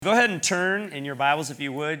Go ahead and turn in your Bibles, if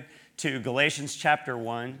you would, to Galatians chapter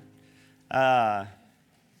 1. The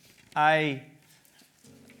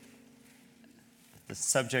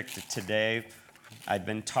subject today, I'd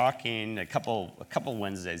been talking a couple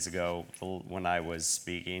Wednesdays ago when I was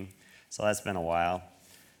speaking, so that's been a while.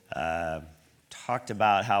 Talked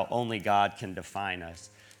about how only God can define us.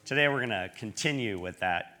 Today we're going to continue with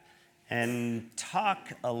that and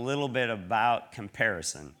talk a little bit about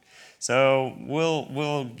comparison. So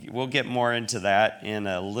we'll get more into that in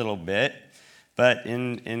a little bit. But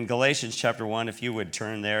in Galatians chapter 1, if you would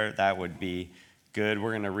turn there, that would be good.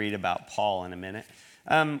 We're going to read about Paul in a minute.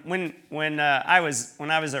 When I was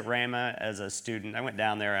at Rhema as a student, I went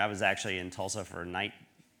down there. I was actually in Tulsa for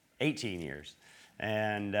 18 years.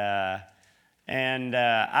 And I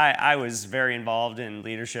was very involved in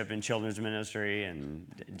leadership in children's ministry and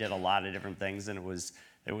did a lot of different things, and it was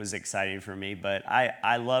exciting for me, but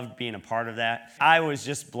I loved being a part of that. I was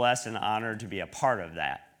just blessed and honored to be a part of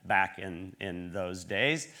that back in those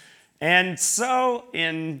days. And so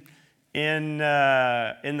in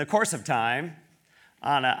the course of time,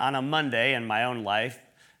 on a Monday in my own life,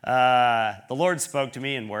 the Lord spoke to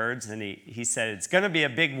me in words, and he said, "It's going to be a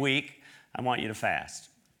big week. I want you to fast."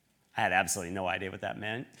 I had absolutely no idea what that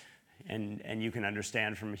meant. And you can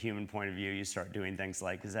understand from a human point of view, you start doing things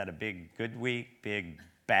like, is that a big good week, big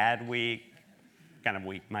bad week? What kind of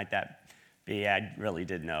week might that be? I really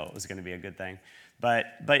did know it was going to be a good thing. But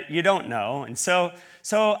you don't know. And so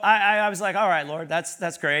I was like, all right, Lord,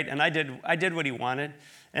 that's great. And I did what he wanted.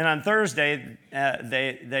 And on Thursday,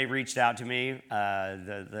 they reached out to me,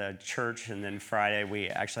 the church, and then Friday we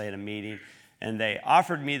actually had a meeting, and they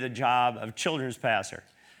offered me the job of children's pastor.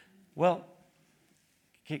 Well,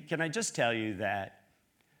 can I just tell you that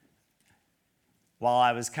while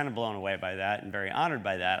I was kind of blown away by that and very honored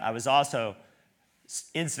by that, I was also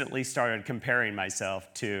instantly started comparing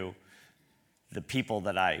myself to the people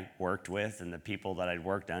that I worked with and the people that I'd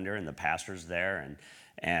worked under and the pastors there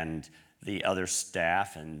and the other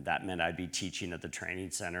staff, and that meant I'd be teaching at the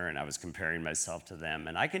training center, and I was comparing myself to them.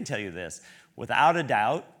 And I can tell you this, without a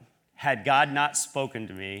doubt, had God not spoken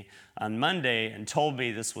to me on Monday and told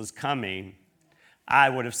me this was coming, I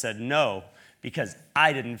would have said no, because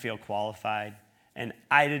I didn't feel qualified and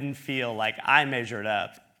I didn't feel like I measured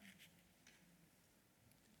up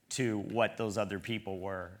to what those other people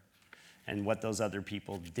were and what those other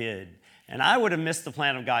people did. And I would have missed the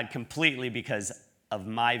plan of God completely because of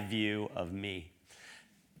my view of me.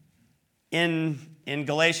 In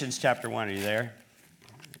Galatians chapter 1, are you there?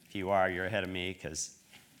 If you are, you're ahead of me because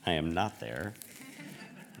I am not there.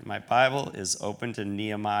 My Bible is open to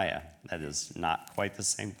Nehemiah. That is not quite the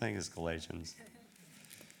same thing as Galatians.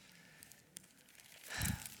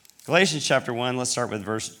 Galatians chapter 1, let's start with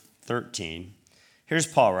verse 13. Here's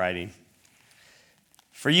Paul writing.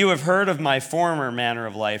 "For you have heard of my former manner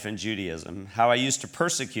of life in Judaism, how I used to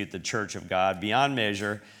persecute the church of God beyond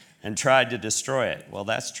measure and tried to destroy it." Well,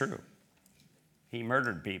 that's true. He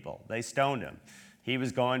murdered people. They stoned him. He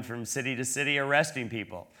was going from city to city arresting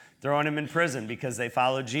people, throwing them in prison because they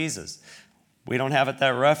followed Jesus. We don't have it that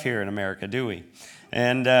rough here in America, do we?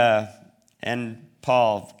 And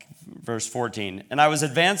Paul, verse 14, "And I was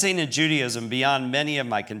advancing in Judaism beyond many of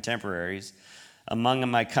my contemporaries among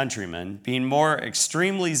my countrymen, being more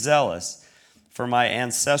extremely zealous for my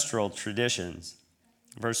ancestral traditions."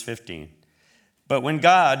 Verse 15, "But when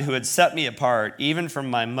God, who had set me apart even from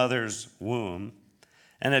my mother's womb,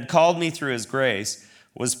 and had called me through his grace,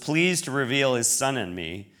 was pleased to reveal his Son in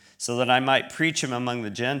me, so that I might preach him among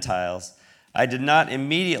the Gentiles, I did not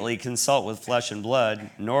immediately consult with flesh and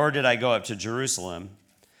blood, nor did I go up to Jerusalem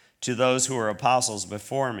to those who were apostles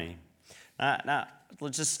before me." Now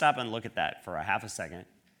let's just stop and look at that for a half a second.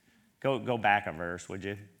 Go back a verse, would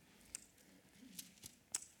you?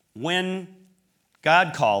 When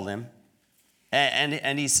God called him,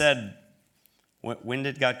 and he said, when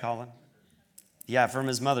did God call him? Yeah, from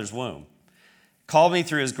his mother's womb. "Called me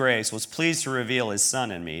through his grace, was pleased to reveal his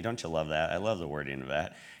Son in me." Don't you love that? I love the wording of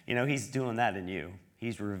that. You know, he's doing that in you.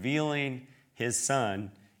 He's revealing his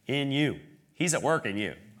Son in you. He's at work in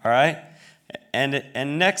you, all right?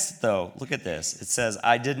 And next, though, look at this. It says,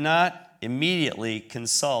 "I did not immediately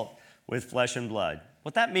consult with flesh and blood."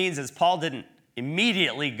 What that means is Paul didn't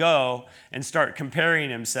immediately go and start comparing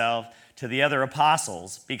himself to the other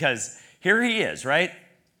apostles, because here he is, right?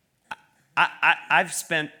 I've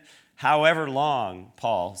spent however long,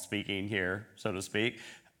 Paul speaking here, so to speak,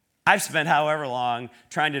 I've spent however long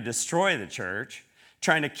trying to destroy the church,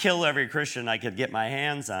 trying to kill every Christian I could get my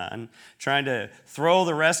hands on, trying to throw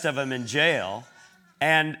the rest of them in jail,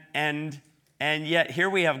 and yet here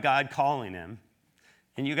we have God calling him.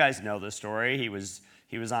 And you guys know the story. He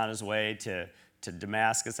He was on his way to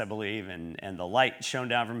Damascus, I believe, and the light shone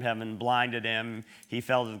down from heaven, blinded him. He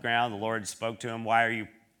fell to the ground. The Lord spoke to him, why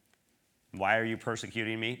are you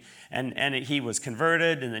persecuting me? And he was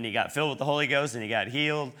converted, and then he got filled with the Holy Ghost, and he got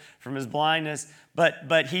healed from his blindness.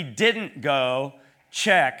 But he didn't go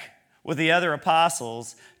check with the other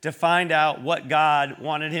apostles to find out what God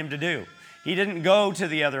wanted him to do. He didn't go to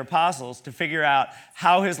the other apostles to figure out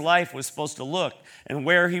how his life was supposed to look and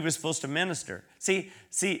where he was supposed to minister. See,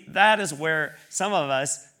 that is where some of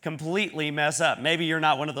us completely mess up. Maybe you're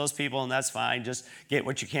not one of those people, and that's fine. Just get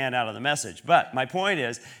what you can out of the message. But my point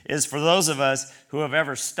is for those of us who have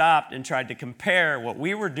ever stopped and tried to compare what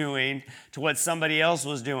we were doing to what somebody else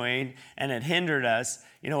was doing, and it hindered us,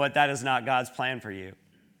 you know what? That is not God's plan for you.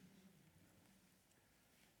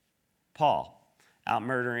 Paul, out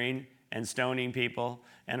murdering and stoning people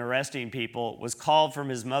and arresting people, was called from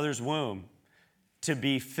his mother's womb to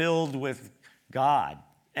be filled with God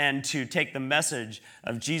and to take the message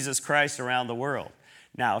of Jesus Christ around the world.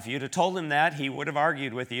 Now, if you'd have told him that, he would have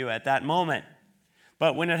argued with you at that moment.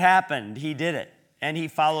 But when it happened, he did it, and he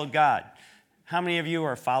followed God. How many of you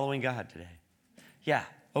are following God today? Yeah,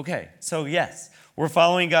 okay. So yes, we're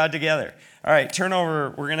following God together. All right, turn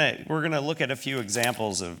over. We're gonna look at a few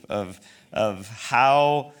examples of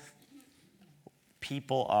how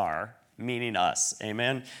people are, meaning us.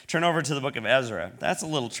 Amen. Turn over to the book of Ezra. That's a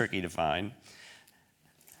little tricky to find.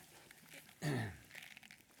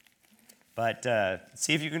 But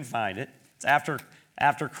see if you can find it. It's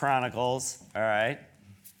after Chronicles, all right?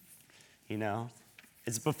 You know,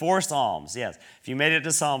 it's before Psalms, yes. If you made it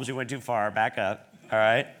to Psalms, you went too far. Back up, all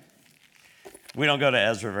right? We don't go to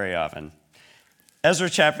Ezra very often. Ezra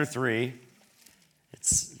chapter 3,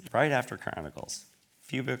 it's right after Chronicles. A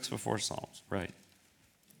few books before Psalms, right?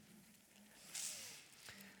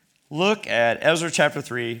 Look at Ezra chapter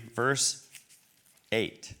 3, verse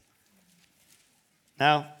 8.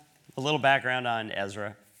 Now, a little background on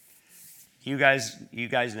Ezra. You guys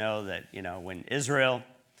know that, you know, when Israel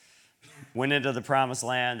went into the promised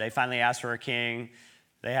land, they finally asked for a king.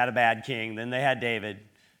 They had a bad king. Then they had David.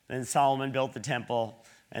 Then Solomon built the temple.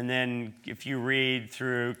 And then if you read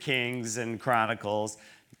through Kings and Chronicles,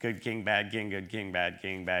 good king, bad king, good king, bad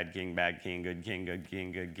king, bad king, bad king, good king, good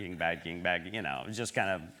king, good king, bad king, bad king, you know, it's just kind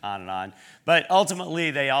of on and on. But ultimately,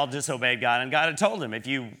 they all disobeyed God, and God had told them, if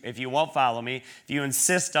you won't follow me, if you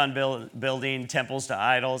insist on building temples to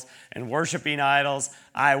idols and worshiping idols,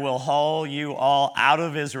 I will haul you all out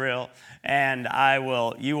of Israel, and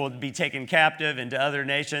you will be taken captive into other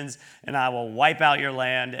nations, and I will wipe out your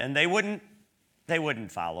land. And they wouldn't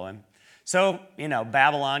follow him. So, you know,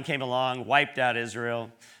 Babylon came along, wiped out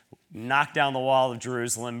Israel, knocked down the wall of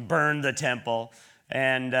Jerusalem, burned the temple,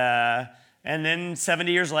 and then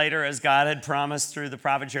 70 years later, as God had promised through the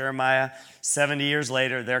prophet Jeremiah, 70 years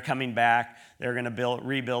later, they're coming back. They're going to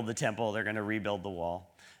rebuild the temple. They're going to rebuild the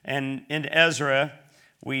wall. And in Ezra,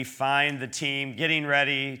 we find the team getting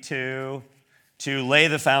ready to lay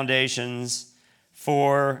the foundations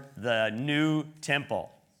for the new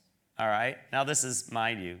temple. All right? Now, this is,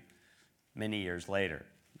 mind you, many years later.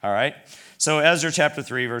 All right? So Ezra chapter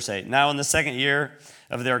 3, verse 8. Now in the second year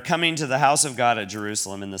of their coming to the house of God at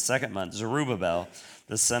Jerusalem in the second month, Zerubbabel,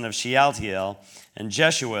 the son of Shealtiel, and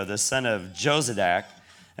Jeshua, the son of Jozadak,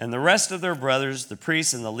 and the rest of their brothers, the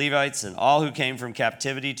priests and the Levites, and all who came from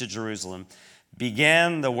captivity to Jerusalem,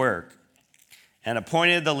 began the work and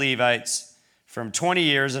appointed the Levites from 20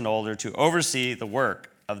 years and older to oversee the work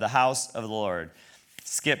of the house of the Lord.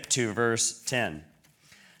 Skip to verse 10.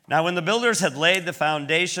 Now, when the builders had laid the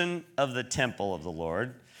foundation of the temple of the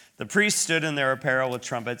Lord, the priests stood in their apparel with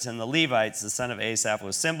trumpets, and the Levites, the son of Asaph,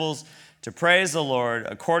 with cymbals, to praise the Lord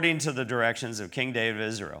according to the directions of King David of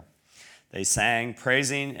Israel. They sang,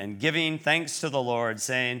 praising and giving thanks to the Lord,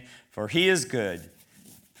 saying, "For he is good,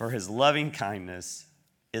 for his loving kindness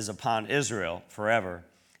is upon Israel forever."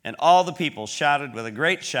 And all the people shouted with a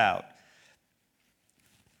great shout,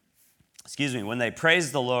 when they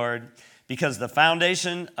praised the Lord, because the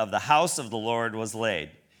foundation of the house of the Lord was laid.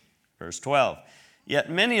 Verse 12. Yet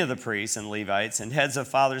many of the priests and Levites and heads of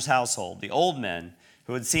fathers' household, the old men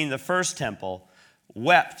who had seen the first temple,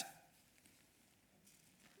 wept.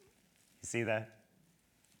 You see that?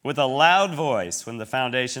 With a loud voice when the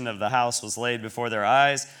foundation of the house was laid before their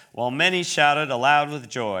eyes, while many shouted aloud with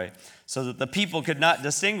joy, so that the people could not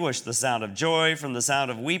distinguish the sound of joy from the sound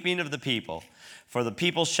of weeping of the people. For the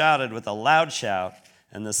people shouted with a loud shout,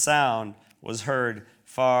 and the sound was heard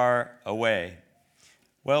far away.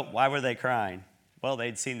 Well, why were they crying? Well,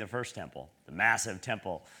 they'd seen the first temple, the massive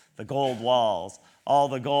temple, the gold walls, all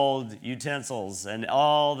the gold utensils, and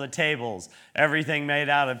all the tables, everything made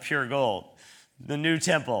out of pure gold. The new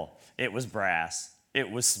temple, it was brass. It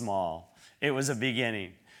was small. It was a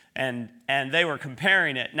beginning. And they were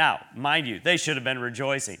comparing it. Now, mind you, they should have been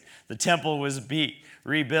rejoicing. The temple was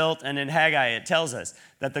rebuilt, and in Haggai it tells us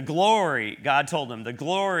that the glory, God told them, the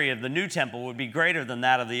glory of the new temple would be greater than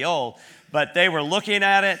that of the old. But they were looking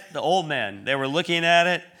at it, the old men, they were looking at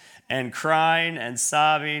it and crying and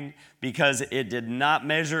sobbing because it did not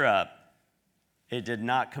measure up. It did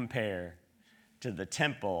not compare to the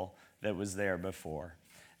temple that was there before.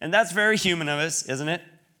 And that's very human of us, isn't it?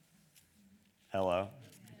 Hello?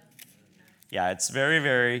 Yeah, it's very,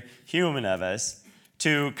 very human of us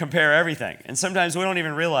to compare everything. And sometimes we don't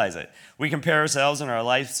even realize it. We compare ourselves in our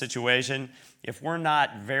life situation. If we're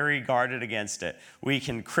not very guarded against it, we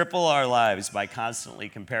can cripple our lives by constantly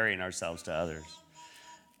comparing ourselves to others.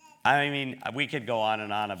 I mean, we could go on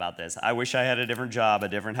and on about this. I wish I had a different job, a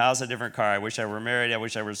different house, a different car. I wish I were married. I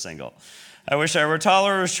wish I were single. I wish I were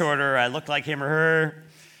taller or shorter. I looked like him or her.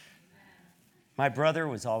 My brother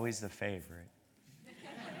was always the favorite.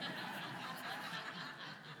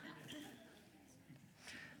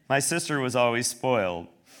 My sister was always spoiled.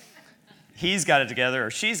 He's got it together,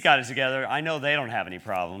 or she's got it together. I know they don't have any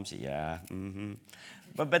problems. Yeah. Mm-hmm.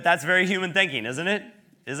 But that's very human thinking, isn't it?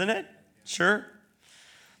 Isn't it? Sure.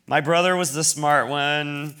 My brother was the smart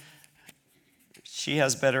one. She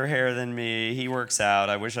has better hair than me. He works out.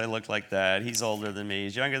 I wish I looked like that. He's older than me.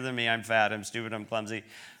 He's younger than me. I'm fat. I'm stupid. I'm clumsy.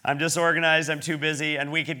 I'm disorganized. I'm too busy.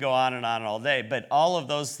 And we could go on and on all day. But all of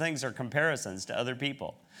those things are comparisons to other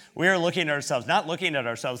people. We are looking at ourselves, not looking at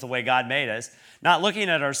ourselves the way God made us, not looking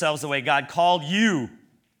at ourselves the way God called you.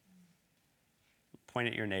 Point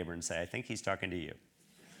at your neighbor and say, I think he's talking to you.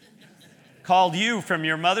 Called you from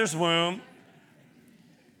your mother's womb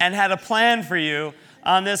and had a plan for you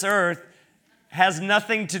on this earth. Has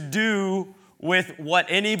nothing to do with what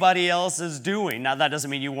anybody else is doing. Now, that doesn't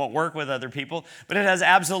mean you won't work with other people, but it has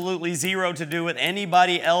absolutely zero to do with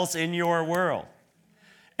anybody else in your world.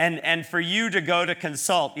 And for you to go to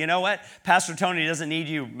consult, you know what? Pastor Tony doesn't need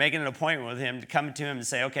you making an appointment with him to come to him and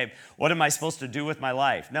say, okay, what am I supposed to do with my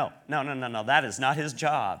life? No. That is not his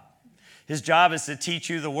job. His job is to teach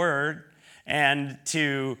you the word and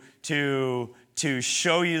to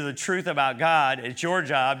show you the truth about God. It's your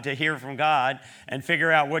job to hear from God and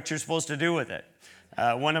figure out what you're supposed to do with it.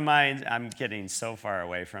 I'm getting so far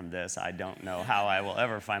away from this, I don't know how I will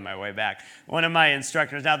ever find my way back. One of my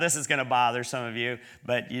instructors, now this is going to bother some of you,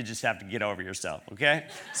 but you just have to get over yourself, okay?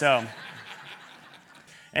 So,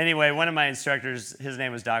 anyway, one of my instructors, his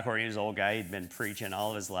name was Doc Horton. He was an old guy. He'd been preaching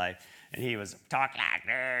all of his life, and he was, talk like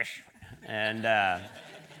this, and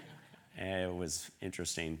it was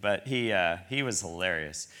interesting, but he was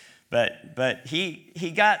hilarious. But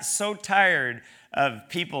he got so tired of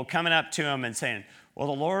people coming up to him and saying, well,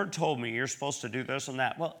 the Lord told me you're supposed to do this and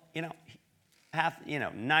that. Well,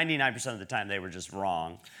 99% of the time they were just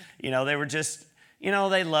wrong. They were just,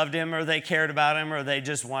 they loved him or they cared about him or they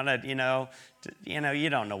just wanted, you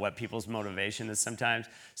don't know what people's motivation is sometimes.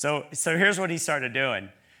 So here's what he started doing.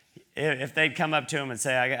 If they'd come up to him and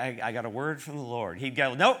say, I got a word from the Lord, he'd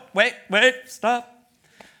go, no, wait, stop.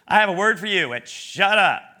 I have a word for you. Shut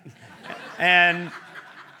up. And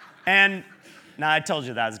now I told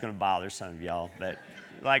you that was going to bother some of y'all, but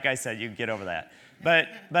like I said, you can get over that. But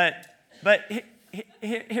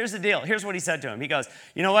here's the deal. Here's what he said to him. He goes,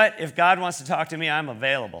 you know what? If God wants to talk to me, I'm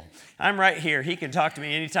available. I'm right here. He can talk to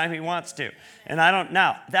me anytime he wants to. And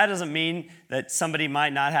now, that doesn't mean that somebody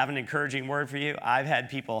might not have an encouraging word for you. I've had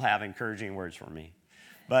people have encouraging words for me.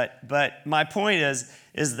 But my point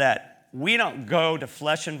is that we don't go to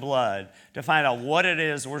flesh and blood to find out what it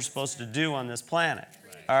is we're supposed to do on this planet.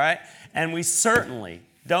 All right? And we certainly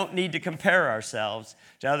don't need to compare ourselves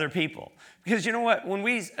to other people. Because you know what?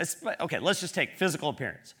 Let's just take physical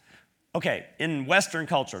appearance. Okay, in Western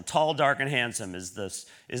culture, tall, dark, and handsome is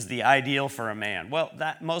the ideal for a man. Well,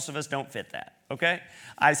 most of us don't fit that, okay?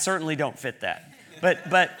 I certainly don't fit that. But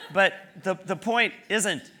the point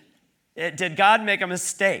isn't, did God make a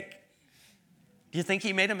mistake? Do you think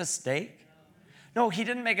he made a mistake? No, he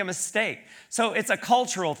didn't make a mistake. So it's a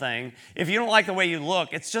cultural thing. If you don't like the way you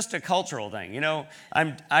look, it's just a cultural thing. When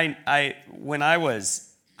I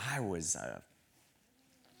was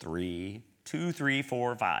 2, 3,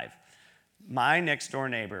 4, 5, my next door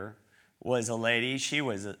neighbor was a lady. She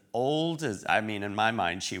was old in my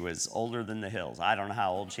mind, she was older than the hills. I don't know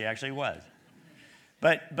how old she actually was.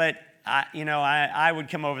 But I would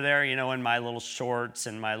come over there, in my little shorts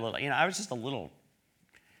and my little, I was just a little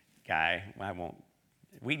guy.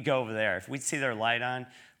 We'd go over there. If we'd see their light on,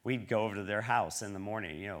 we'd go over to their house in the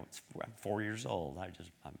morning. I'm 4 years old.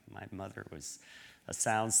 My mother was a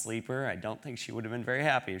sound sleeper. I don't think she would have been very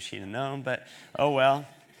happy if she'd have known, but oh well.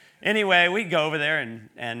 Anyway, we'd go over there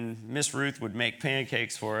and Miss Ruth would make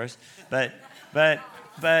pancakes for us. But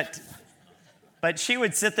she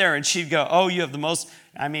would sit there and she'd go, oh, you have the most,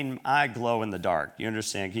 I glow in the dark. You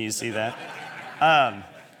understand? Can you see that?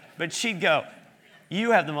 But she'd go,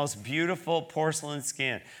 you have the most beautiful porcelain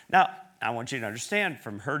skin. Now, I want you to understand,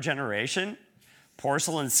 from her generation,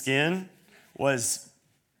 porcelain skin was,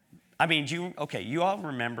 you all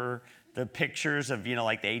remember the pictures of,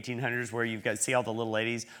 like the 1800s where you see all the little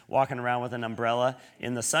ladies walking around with an umbrella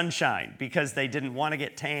in the sunshine because they didn't want to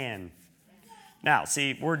get tan. Now,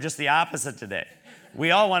 see, we're just the opposite today.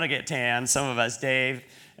 We all want to get tan. Some of us, Dave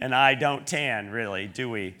and I, don't tan, really, do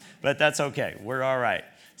we? But that's okay. We're all right.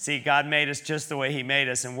 See, God made us just the way he made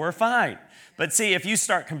us, and we're fine. But see, if you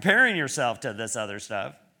start comparing yourself to this other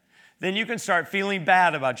stuff, then you can start feeling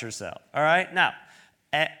bad about yourself, all right? Now,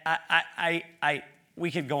 we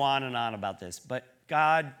could go on and on about this, but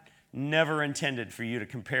God never intended for you to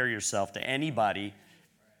compare yourself to anybody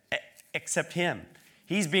except him.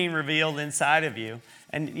 He's being revealed inside of you.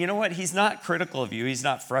 And you know what? He's not critical of you. He's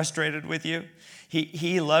not frustrated with you.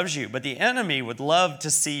 He loves you. But the enemy would love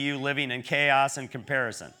to see you living in chaos and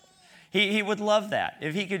comparison. He would love that.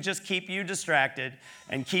 If he could just keep you distracted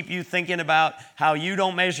and keep you thinking about how you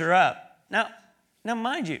don't measure up. Now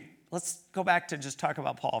mind you, let's go back to just talk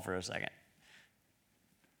about Paul for a second.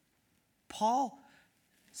 Paul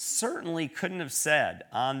certainly couldn't have said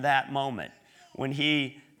on that moment when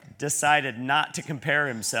he decided not to compare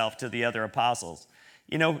himself to the other apostles.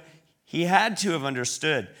 He had to have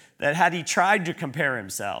understood that had he tried to compare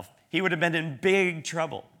himself, he would have been in big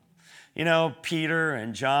trouble. Peter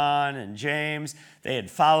and John and James, they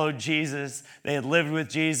had followed Jesus. They had lived with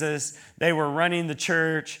Jesus. They were running the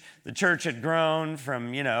church. The church had grown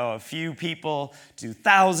from, a few people to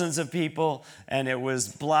thousands of people, and it was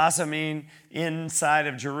blossoming inside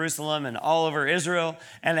of Jerusalem and all over Israel.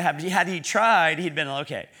 And had he tried, he'd been,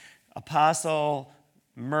 okay, apostle,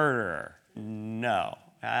 murderer. No,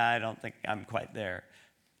 I don't think I'm quite there.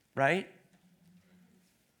 Right?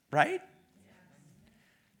 Right?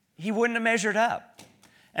 He wouldn't have measured up.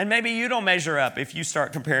 And maybe you don't measure up if you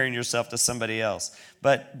start comparing yourself to somebody else.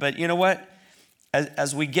 But you know what?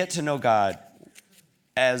 As we get to know God,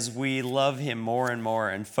 as we love him more and more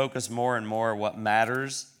and focus more and more what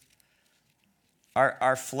matters,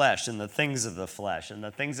 our flesh and the things of the flesh and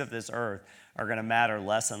the things of this earth are going to matter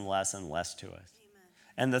less and less and less to us. Amen.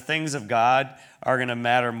 And the things of God are going to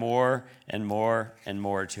matter more and more and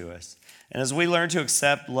more to us. And as we learn to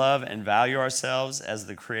accept, love, and value ourselves as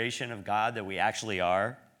the creation of God that we actually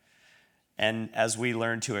are, and as we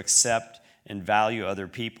learn to accept and value other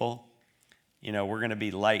people, we're going to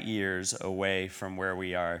be light years away from where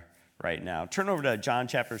we are right now. Turn over to John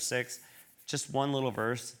chapter 6, just one little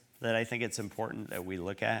verse that I think it's important that we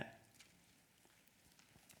look at.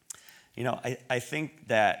 I think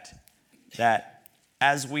that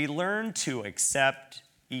as we learn to accept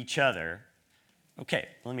each other, okay,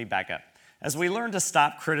 let me back up. As we learn to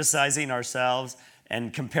stop criticizing ourselves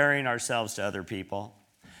and comparing ourselves to other people,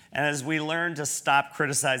 and as we learn to stop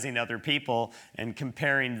criticizing other people and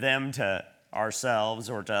comparing them to ourselves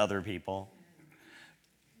or to other people,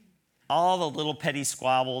 all the little petty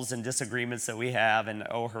squabbles and disagreements that we have, and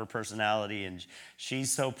her personality, and she's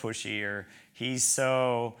so pushy, or he's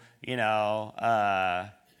so,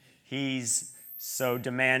 he's so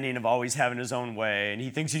demanding of always having his own way, and he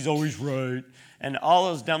thinks he's always right. And all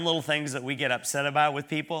those dumb little things that we get upset about with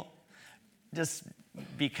people just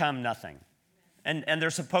become nothing. And they're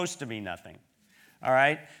supposed to be nothing. All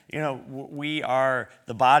right? We are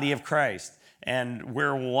the body of Christ, and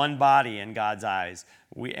we're one body in God's eyes.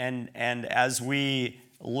 And as we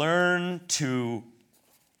learn to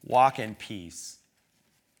walk in peace,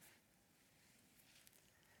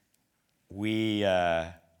 we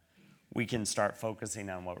can start focusing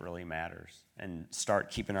on what really matters and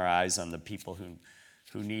start keeping our eyes on the people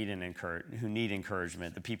who need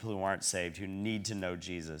encouragement, the people who aren't saved, who need to know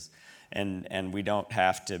Jesus. And we don't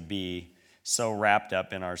have to be so wrapped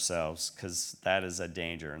up in ourselves, because that is a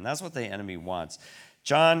danger. And that's what the enemy wants.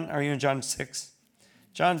 John, are you in John 6?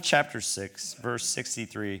 John chapter 6, verse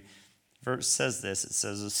 63, says this. It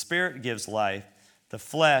says, the Spirit gives life. The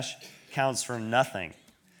flesh counts for nothing.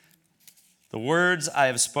 The words I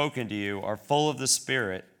have spoken to you are full of the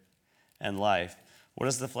Spirit and life. What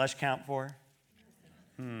does the flesh count for?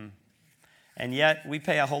 And yet we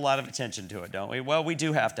pay a whole lot of attention to it, don't we? Well, we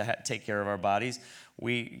do have to take care of our bodies.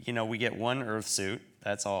 We get one earth suit,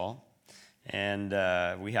 that's all. And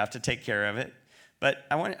we have to take care of it. But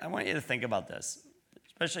I want you to think about this,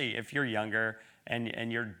 especially if you're younger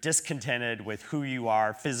and you're discontented with who you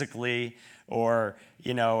are physically or,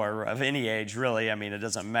 or of any age, really. I mean, it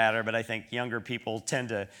doesn't matter, but I think younger people tend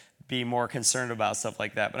to be more concerned about stuff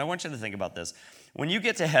like that. But I want you to think about this. When you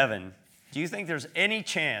get to heaven, do you think there's any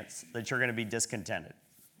chance that you're going to be discontented?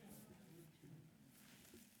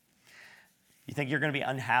 You think you're going to be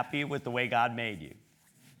unhappy with the way God made you?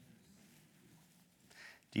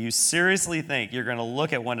 Do you seriously think you're going to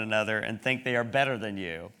look at one another and think they are better than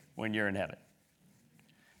you when you're in heaven?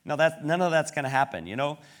 No, none of that's going to happen,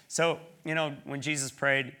 So, when Jesus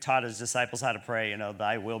prayed, taught his disciples how to pray,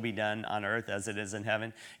 thy will be done on earth as it is in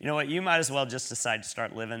heaven. You know what? You might as well just decide to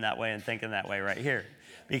start living that way and thinking that way right here.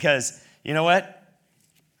 Because, you know what?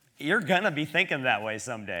 You're going to be thinking that way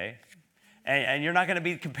someday. And you're not going to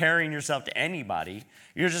be comparing yourself to anybody.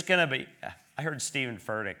 You're just going to be... I heard Stephen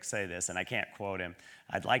Furtick say this, and I can't quote him.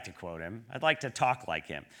 I'd like to quote him. I'd like to talk like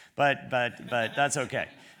him. But that's okay.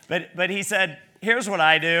 But he said, here's what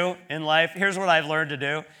I do in life. Here's what I've learned to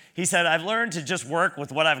do. He said, I've learned to just work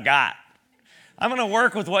with what I've got. I'm going to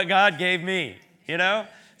work with what God gave me,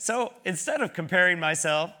 So instead of comparing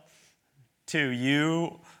myself to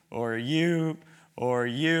you or you or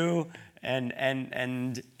you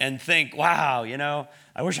and think, wow,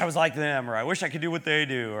 I wish I was like them, or I wish I could do what they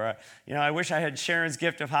do, or, I wish I had Sharon's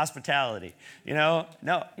gift of hospitality. No.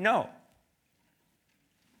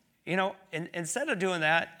 Instead of doing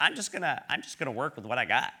that, I'm just gonna work with what I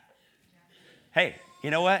got. Hey,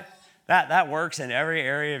 you know what? That works in every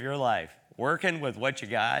area of your life. Working with what you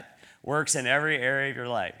got works in every area of your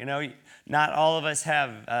life. Not all of us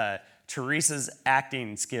have Teresa's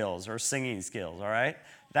acting skills or singing skills, all right?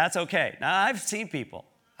 That's okay. Now, I've seen people.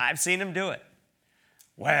 I've seen them do it.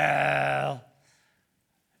 Well,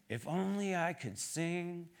 if only I could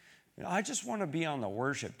sing. I just want to be on the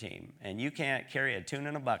worship team, and you can't carry a tune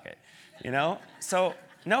in a bucket, So,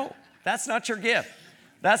 no, that's not your gift.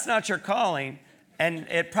 That's not your calling, and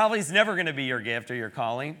it probably is never going to be your gift or your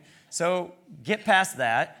calling. So get past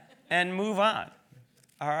that and move on,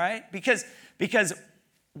 all right? Because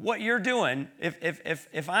what you're doing,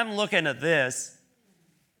 if I'm looking at this,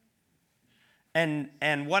 and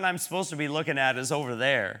what I'm supposed to be looking at is over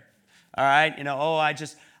there, all right? I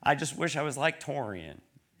just wish I was like Torian.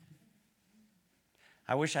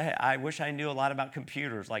 I wish I knew a lot about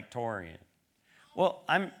computers like Torian. Well,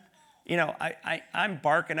 I'm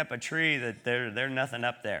barking up a tree that there's nothing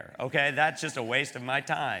up there, okay? That's just a waste of my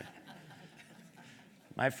time.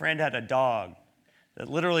 My friend had a dog that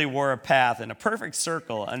literally wore a path in a perfect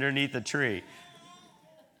circle underneath the tree.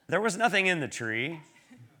 There was nothing in the tree.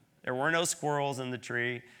 There were no squirrels in the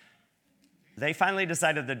tree. They finally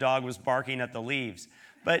decided the dog was barking at the leaves.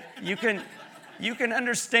 But you can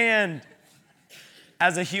understand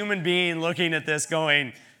as a human being looking at this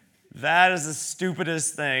going, that is the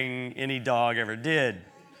stupidest thing any dog ever did,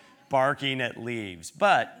 barking at leaves.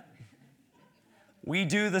 But we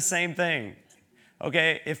do the same thing,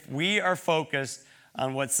 okay? If we are focused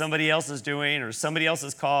on what somebody else is doing or somebody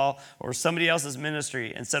else's call or somebody else's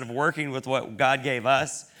ministry instead of working with what God gave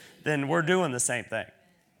us, then we're doing the same thing.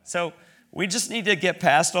 So we just need to get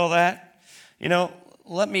past all that.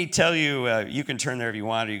 Let me tell you, you can turn there if you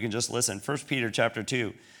want, or you can just listen. 1 Peter chapter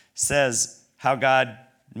 2 says how God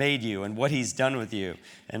made you and what he's done with you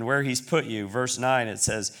and where he's put you. Verse 9, it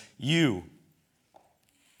says, you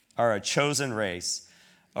are a chosen race,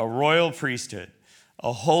 a royal priesthood,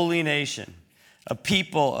 a holy nation, a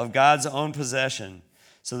people of God's own possession,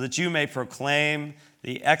 so that you may proclaim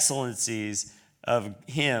the excellencies of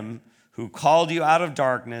him who called you out of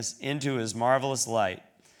darkness into his marvelous light.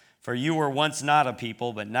 For you were once not a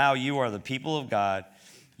people, but now you are the people of God.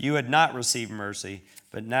 You had not received mercy,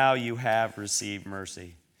 but now you have received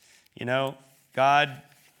mercy. God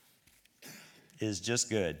is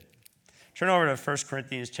just good. Turn over to 1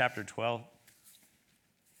 Corinthians chapter 12.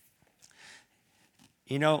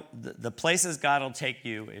 The places God will take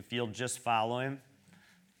you, if you'll just follow him,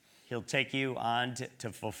 he'll take you on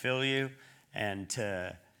to fulfill you and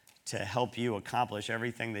to help you accomplish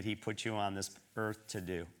everything that he put you on this earth to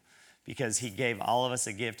do. Because he gave all of us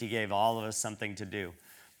a gift. He gave all of us something to do.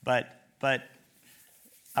 But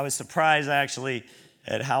I was surprised, actually,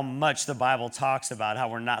 at how much the Bible talks about how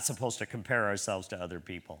we're not supposed to compare ourselves to other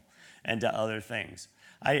people and to other things.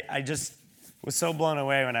 I just was so blown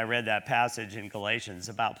away when I read that passage in Galatians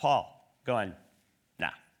about Paul going, nah.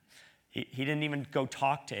 He didn't even go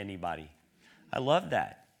talk to anybody. I love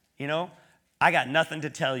that. I got nothing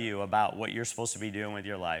to tell you about what you're supposed to be doing with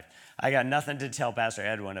your life. I got nothing to tell Pastor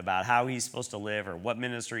Edwin about how he's supposed to live or what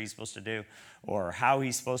ministry he's supposed to do or how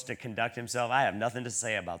he's supposed to conduct himself. I have nothing to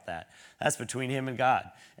say about that. That's between him and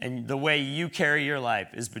God. And the way you carry your life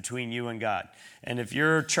is between you and God. And if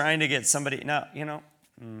you're trying to get somebody, now, I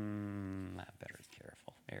better be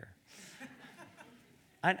careful here.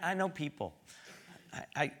 I know people.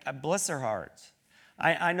 I bless their hearts.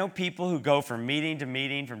 I know people who go from meeting to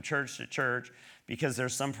meeting, from church to church, because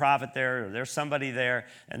there's some prophet there or there's somebody there,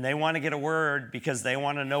 and they want to get a word because they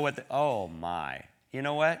want to know oh my. You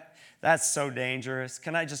know what? That's so dangerous.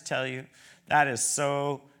 Can I just tell you? That is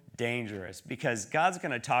so dangerous because God's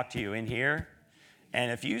going to talk to you in here,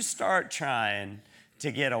 and if you start trying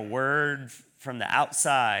to get a word from the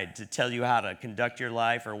outside to tell you how to conduct your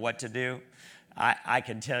life or what to do, I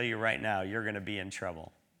can tell you right now, you're going to be in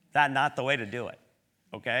trouble. That's not the way to do it.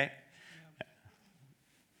 Okay?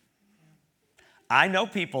 I know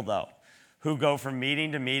people, though, who go from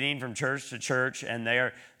meeting to meeting, from church to church, and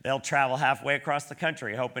they'll travel halfway across the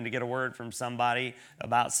country hoping to get a word from somebody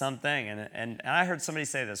about something. And I heard somebody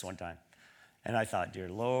say this one time, and I thought, dear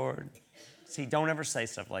Lord, see, don't ever say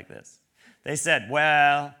stuff like this. They said,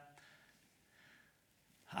 well,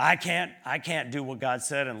 I can't do what God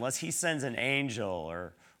said unless he sends an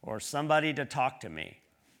angel or somebody to talk to me.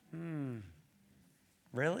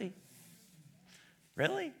 Really?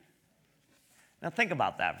 Really? Now think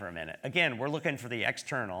about that for a minute. Again, we're looking for the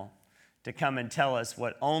external to come and tell us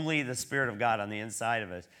what only the Spirit of God on the inside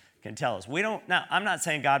of us can tell us. Now, I'm not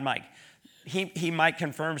saying God might, he might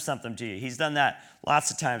confirm something to you. He's done that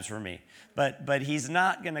lots of times for me. But he's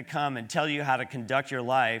not going to come and tell you how to conduct your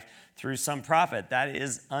life through some prophet. That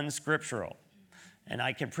is unscriptural. And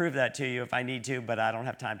I can prove that to you if I need to, but I don't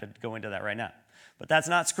have time to go into that right now. But that's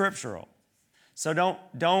not scriptural. So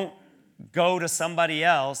don't go to somebody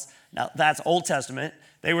else. Now, that's Old Testament.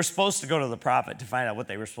 They were supposed to go to the prophet to find out what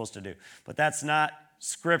they were supposed to do. But that's not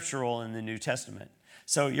scriptural in the New Testament.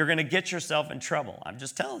 So you're going to get yourself in trouble. I'm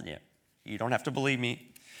just telling you. You don't have to believe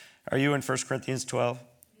me. Are you in 1 Corinthians 12?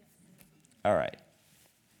 All right.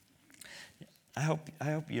 I hope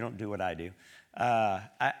you don't do what I do.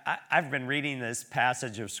 I've been reading this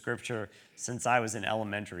passage of Scripture since I was in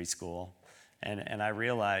elementary school. And I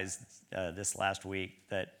realized this last week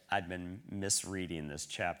that I'd been misreading this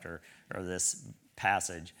chapter or this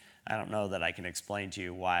passage. I don't know that I can explain to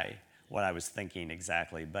you what I was thinking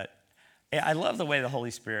exactly, but I love the way the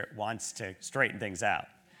Holy Spirit wants to straighten things out.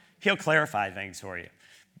 He'll clarify things for you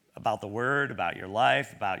about the Word, about your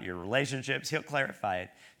life, about your relationships. He'll clarify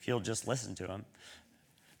it if you'll just listen to him.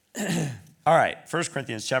 All right, 1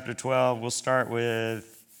 Corinthians chapter 12. We'll start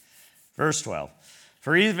with verse 12.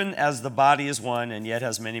 For even as the body is one and yet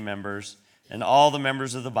has many members, and all the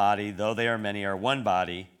members of the body, though they are many, are one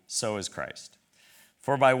body, so is Christ.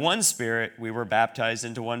 For by one Spirit we were baptized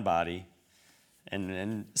into one body.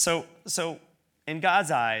 And so in God's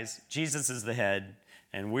eyes, Jesus is the head,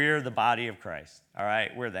 and we're the body of Christ. All right?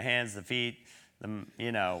 We're the hands, the feet,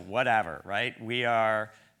 whatever, right? We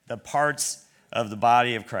are the parts of the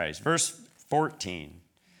body of Christ. Verse 14.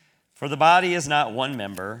 For the body is not one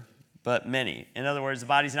member, but many. In other words, the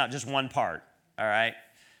body's not just one part, all right?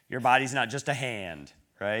 Your body's not just a hand,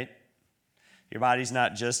 right? Your body's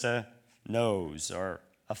not just a nose or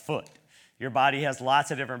a foot. Your body has lots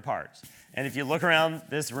of different parts. And if you look around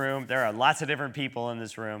this room, there are lots of different people in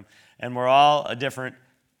this room, and we're all a different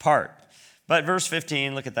part. But verse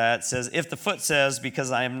 15, look at that. It says, if the foot says, because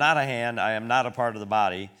I am not a hand, I am not a part of the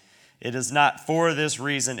body, it is not for this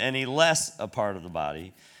reason any less a part of the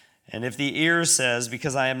body. And if the ear says,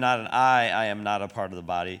 because I am not an eye, I am not a part of the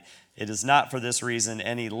body, it is not for this reason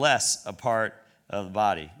any less a part of the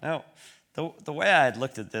body. Now, the way I had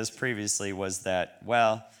looked at this previously was that,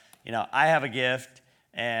 I have a gift,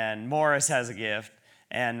 and Morris has a gift,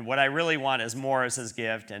 and what I really want is Morris's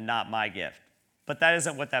gift and not my gift. But that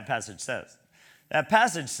isn't what that passage says. That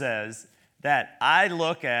passage says that I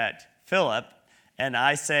look at Philip, and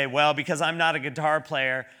I say, because I'm not a guitar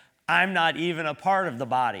player, I'm not even a part of the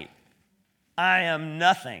body. I am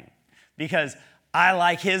nothing because I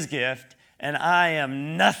like his gift and I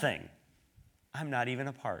am nothing. I'm not even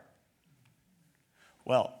a part.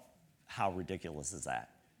 Well, how ridiculous is that?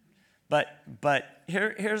 But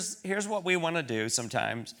here's what we want to do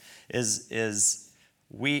sometimes is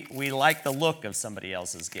we like the look of somebody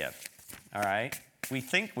else's gift. All right? We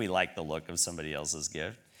think we like the look of somebody else's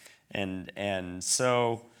gift. And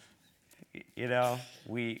so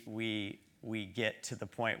we get to the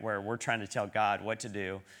point where we're trying to tell God what to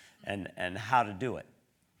do and how to do it.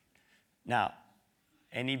 Now,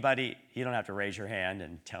 anybody, you don't have to raise your hand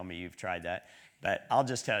and tell me you've tried that. But I'll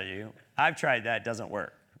just tell you, I've tried that. It doesn't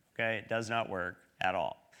work. Okay? It does not work at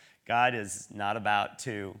all. God is not about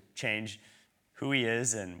to change who he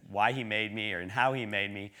is and why he made me and how he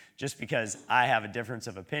made me just because I have a difference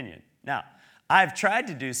of opinion. Now, I've tried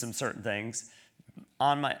to do some certain things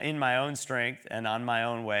in my own strength and on my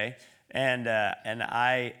own way, and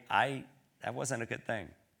I that wasn't a good thing.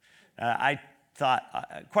 I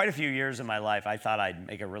thought quite a few years in my life, I thought I'd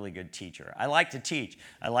make a really good teacher. I like to teach.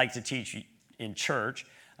 I like to teach in church.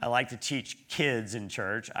 I like to teach kids in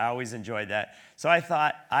church. I always enjoyed that. So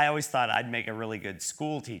I always thought I'd make a really good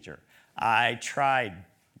school teacher. I tried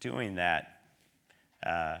doing that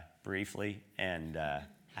briefly, and I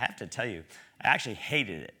have to tell you, I actually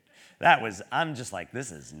hated it. I'm just like,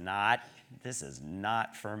 this is not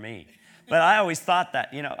for me. But I always thought that,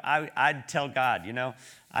 I'd tell God,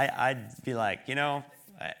 I'd be like,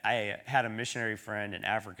 I had a missionary friend in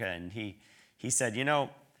Africa, and he said,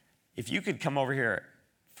 if you could come over here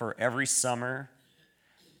for every summer,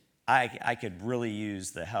 I could really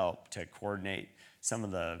use the help to coordinate some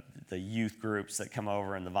of the youth groups that come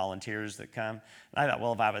over and the volunteers that come. And I thought,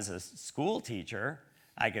 well, if I was a school teacher,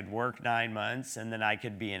 I could work 9 months, and then I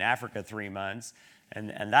could be in Africa 3 months,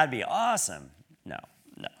 and that'd be awesome. No.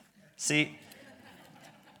 See,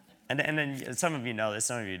 and then some of you know this,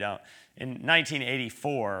 some of you don't. In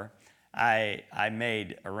 1984, I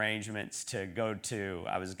made arrangements I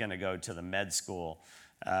was going to go to the med school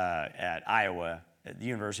at Iowa, at the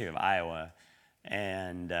University of Iowa,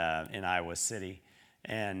 and in Iowa City,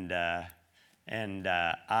 and I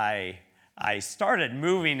started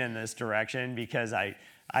moving in this direction because I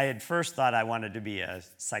had first thought I wanted to be a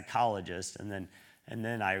psychologist, and then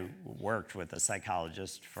I worked with a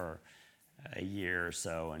psychologist for a year or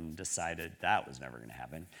so and decided that was never going to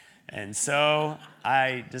happen. And so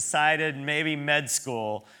I decided maybe med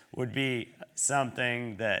school would be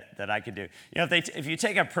something that I could do. If you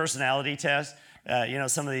take a personality test,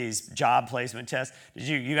 some of these job placement tests,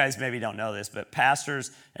 you guys maybe don't know this, but pastors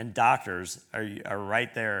and doctors are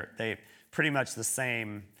right there. They pretty much the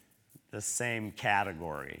same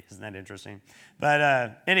category. Isn't that interesting?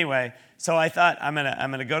 But anyway, so I thought I'm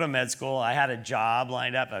gonna go to med school. I had a job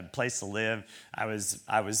lined up, a place to live. I was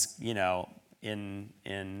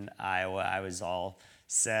in Iowa. I was all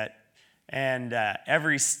set, and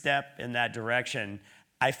every step in that direction,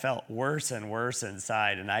 I felt worse and worse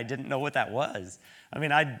inside, and I didn't know what that was. I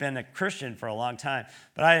mean, I'd been a Christian for a long time,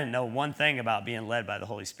 but I didn't know one thing about being led by the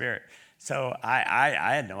Holy Spirit. So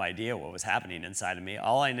I had no idea what was happening inside of me.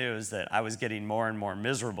 All I knew is that I was getting more and more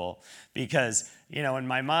miserable because, in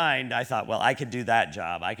my mind, I thought, well, I could do that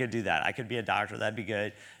job. I could do that. I could be a doctor. That'd be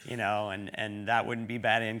good, and that wouldn't be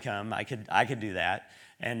bad income. I could do that.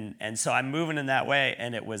 And so I'm moving in that way,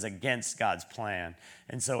 and it was against God's plan.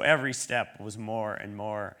 And so every step was more and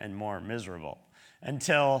more and more miserable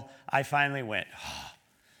until I finally went,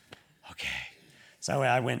 okay. So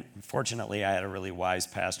I went, fortunately, I had a really wise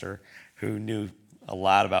pastor who knew a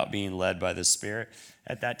lot about being led by the Spirit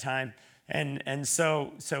at that time. And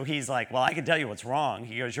so he's like, well, I can tell you what's wrong.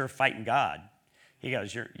 He goes, you're fighting God. He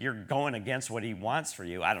goes, you're going against what he wants for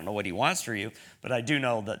you. I don't know what he wants for you, but I do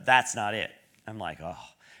know that that's not it. I'm like, oh,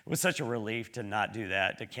 it was such a relief to not do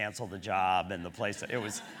that, to cancel the job and the place. It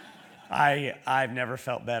was, I've never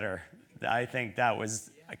felt better. I think that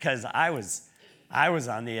was because I was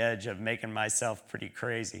on the edge of making myself pretty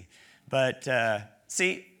crazy. But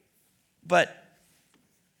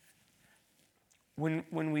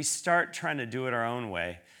when we start trying to do it our own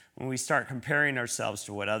way, when we start comparing ourselves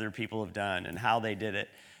to what other people have done and how they did it,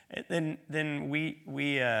 then we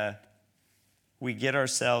get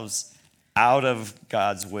ourselves out of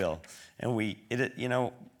God's will, and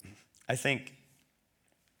I think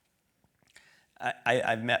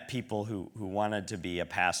I've met people who wanted to be a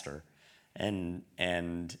pastor, and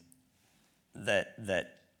that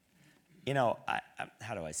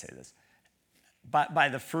how do I say this? By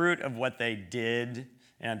the fruit of what they did,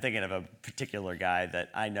 and I'm thinking of a particular guy that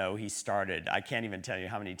I know I can't even tell you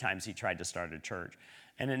how many times he tried to start a church,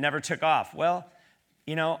 and it never took off. Well,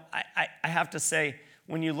 I have to say,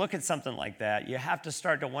 when you look at something like that, you have to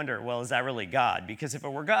start to wonder, well, is that really God? Because if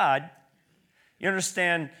it were God, you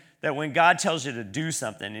understand that when God tells you to do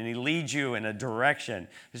something and he leads you in a direction,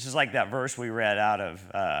 it's just like that verse we read out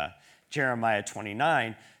of Jeremiah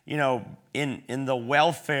 29, in the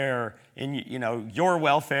welfare, in your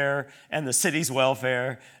welfare and the city's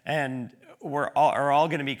welfare, and are all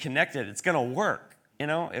going to be connected. It's going to work.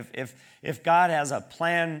 If God has a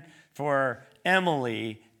plan for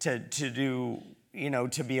Emily to do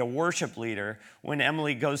to be a worship leader, when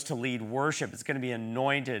Emily goes to lead worship, it's going to be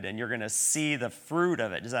anointed and you're going to see the fruit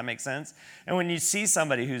of it. Does that make sense? And when you see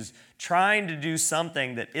somebody who's trying to do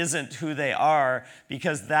something that isn't who they are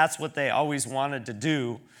because that's what they always wanted to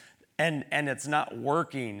do, and it's not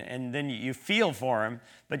working, and then you feel for them,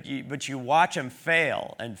 but you watch them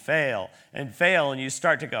fail and fail and fail, and you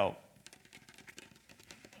start to go,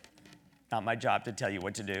 not my job to tell you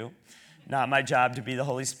what to do, not my job to be the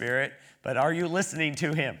Holy Spirit, but are you listening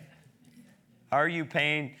to him? Are you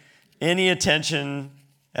paying any attention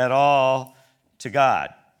at all to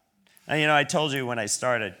God? And I told you when I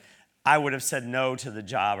started, I would have said no to the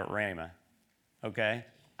job at Rhema, okay?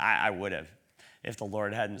 I would have if the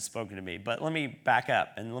Lord hadn't spoken to me. But let me back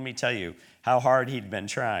up and let me tell you how hard he'd been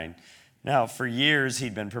trying. Now, for years,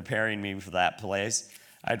 he'd been preparing me for that place.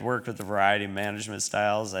 I'd worked with a variety of management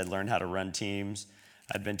styles. I'd learned how to run teams.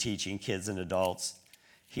 I'd been teaching kids and adults.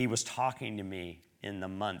 He was talking to me in the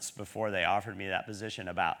months before they offered me that position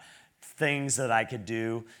about things that I could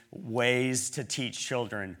do, ways to teach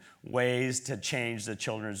children, ways to change the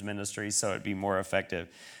children's ministry so it'd be more effective.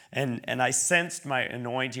 And I sensed my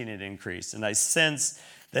anointing had increased, and I sensed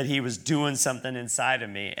that he was doing something inside of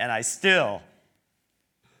me, and I still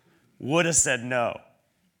would have said no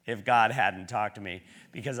if God hadn't talked to me,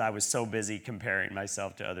 because I was so busy comparing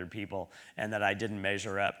myself to other people and that I didn't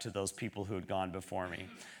measure up to those people who had gone before me.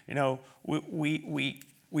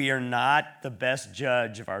 We are not the best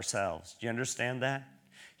judge of ourselves. Do you understand that?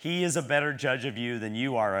 He is a better judge of you than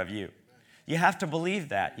you are of you. You have to believe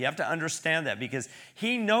that. You have to understand that, because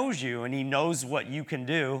he knows you and he knows what you can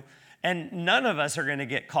do, and none of us are going to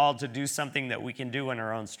get called to do something that we can do in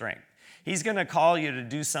our own strength. He's going to call you to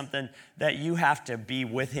do something that you have to be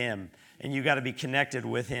with him, and you got to be connected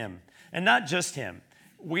with him. And not just him.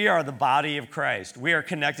 We are the body of Christ. We are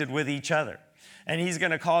connected with each other. And he's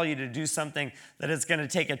going to call you to do something that it's going to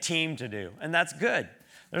take a team to do. And that's good.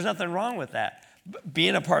 There's nothing wrong with that.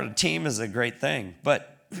 Being a part of a team is a great thing.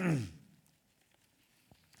 But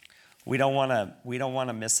we don't want to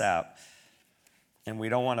miss out. And we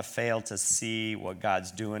don't want to fail to see what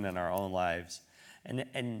God's doing in our own lives.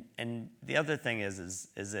 And the other thing is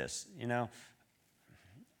this,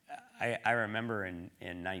 I remember in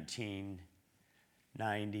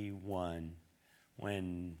 1991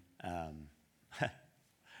 when,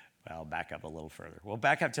 well, back up a little further. Well,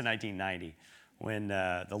 back up to 1990 when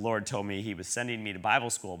the Lord told me he was sending me to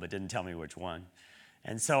Bible school but didn't tell me which one.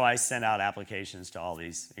 And so I sent out applications to all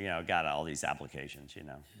these, got all these applications,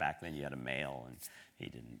 Back then you had to mail, and you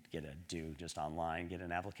didn't do just online, get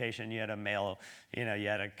an application. You had to mail,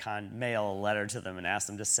 mail a letter to them and ask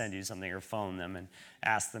them to send you something, or phone them and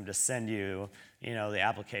ask them to send you, the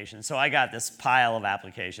application. So I got this pile of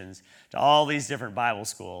applications to all these different Bible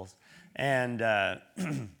schools. And the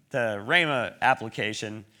Rhema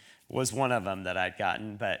application was one of them that I'd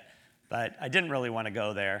gotten, but I didn't really want to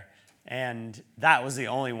go there. And that was the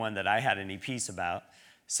only one that I had any peace about.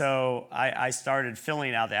 So I started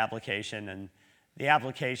filling out the application, and the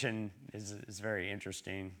application is very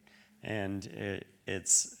interesting, and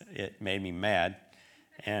it made me mad.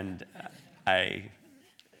 And I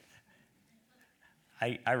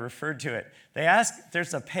referred to it. They ask,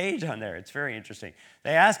 there's a page on there. It's very interesting.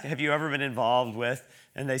 They ask, have you ever been involved with,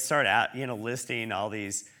 and they start out, listing all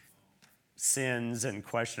these sins and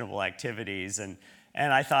questionable activities. And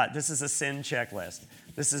I thought, this is a sin checklist.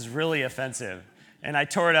 This is really offensive. And I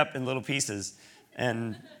tore it up in little pieces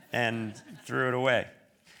and threw it away.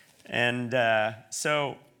 And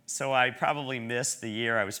so I probably missed the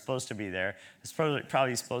year I was supposed to be there. I was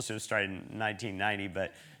probably supposed to have started in 1990,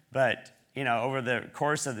 but over the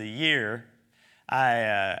course of the year,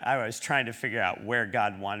 I was trying to figure out where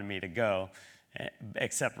God wanted me to go,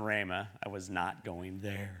 except Rhema. I was not going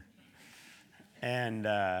there. And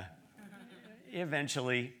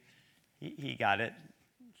eventually, he got it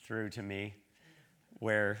through to me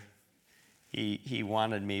where he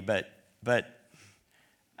wanted me. But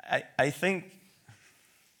I think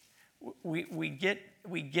we get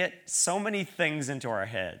so many things into our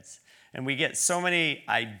heads. And we get so many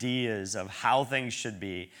ideas of how things should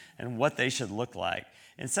be and what they should look like,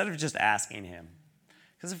 instead of just asking him.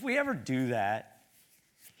 Because if we ever do that,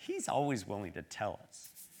 he's always willing to tell us.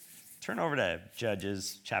 Turn over to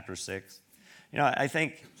Judges chapter 6. I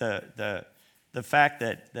think the fact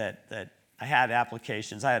that I had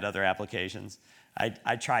applications, I had other applications,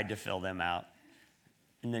 I tried to fill them out.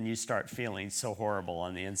 And then you start feeling so horrible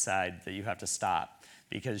on the inside that you have to stop,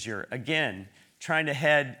 because you're, again, trying to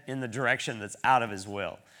head in the direction that's out of his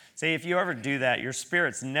will. See, if you ever do that, your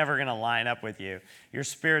spirit's never going to line up with you. Your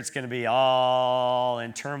spirit's going to be all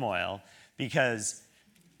in turmoil, because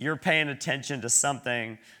you're paying attention to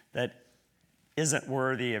something that isn't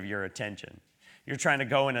worthy of your attention. You're trying to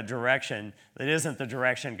go in a direction that isn't the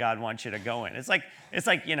direction God wants you to go in. It's like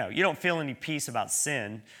you don't feel any peace about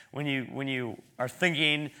sin when you are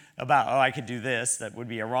thinking about, oh, I could do this, that would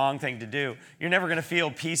be a wrong thing to do. You're never going to feel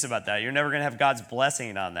peace about that. You're never going to have God's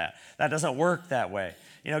blessing on that. That doesn't work that way.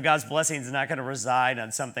 God's blessing is not going to reside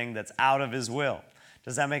on something that's out of his will.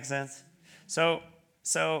 Does that make sense?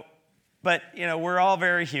 But we're all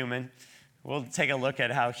very human. We'll take a look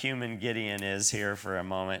at how human Gideon is here for a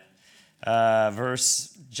moment.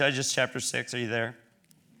 Judges chapter 6, are you there?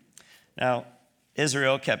 Now,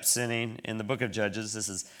 Israel kept sinning in the book of Judges. This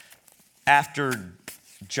is after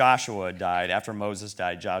Joshua died. After Moses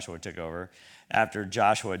died, Joshua took over. After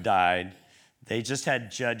Joshua died, they just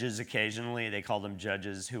had judges occasionally. They called them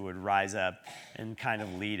judges who would rise up and kind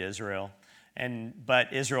of lead Israel.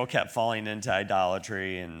 But Israel kept falling into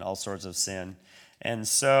idolatry and all sorts of sin. And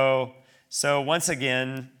so once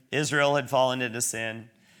again, Israel had fallen into sin.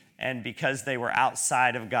 And because they were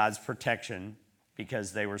outside of God's protection,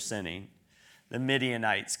 because they were sinning, the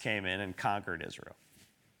Midianites came in and conquered Israel.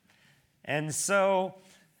 And so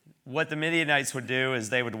what the Midianites would do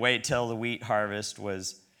is they would wait till the wheat harvest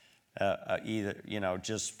was either,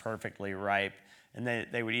 just perfectly ripe. And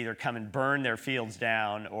they would either come and burn their fields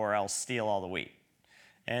down or else steal all the wheat.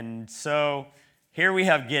 And so here we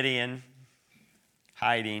have Gideon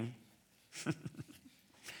hiding.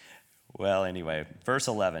 Well, anyway, verse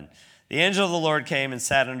 11. The angel of the Lord came and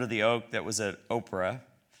sat under the oak that was at Ophrah,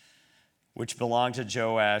 which belonged to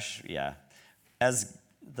Joash. Yeah. As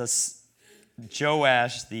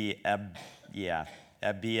Joash the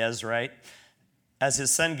Abiezrite, as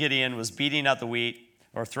his son Gideon was beating out the wheat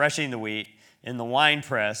or threshing the wheat in the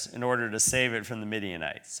winepress in order to save it from the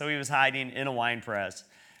Midianites. So he was hiding in a winepress,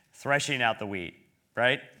 threshing out the wheat,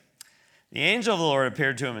 right? The angel of the Lord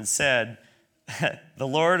appeared to him and said, "The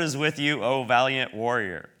Lord is with you, O valiant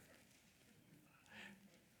warrior."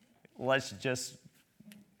 Let's just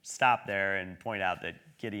stop there and point out that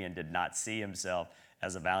Gideon did not see himself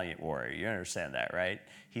as a valiant warrior. You understand that, right?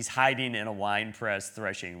 He's hiding in a wine press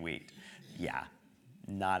threshing wheat. Yeah,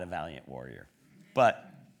 not a valiant warrior. But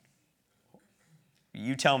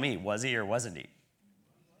you tell me, was he or wasn't he?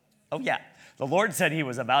 Oh, yeah. The Lord said he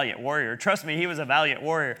was a valiant warrior. Trust me, he was a valiant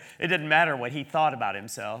warrior. It didn't matter what he thought about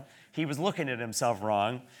himself. He was looking at himself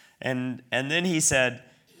wrong. And then he said,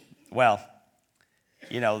 well,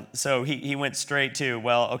 so he went straight to,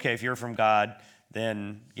 well, okay, if you're from God,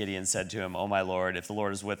 then Gideon said to him, "Oh, my Lord, if the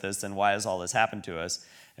Lord is with us, then why has all this happened to us?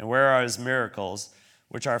 And where are his miracles,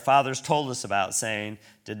 which our fathers told us about, saying,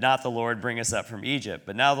 did not the Lord bring us up from Egypt?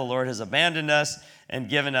 But now the Lord has abandoned us and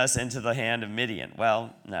given us into the hand of Midian."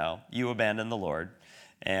 Well, no, you abandoned the Lord,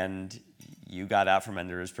 and you got out from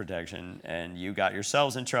under his protection, and you got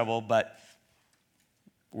yourselves in trouble, but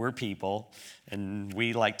we're people, and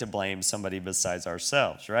we like to blame somebody besides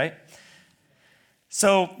ourselves, right?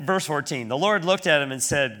 So, verse 14, the Lord looked at him and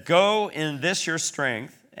said, "Go in this your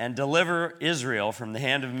strength and deliver Israel from the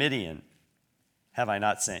hand of Midian. Have I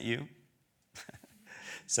not sent you?"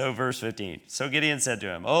 So, verse 15, so Gideon said to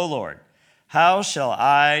him, "O Lord, how shall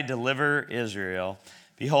I deliver Israel?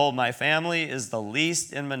 Behold, my family is the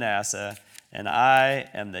least in Manasseh, and I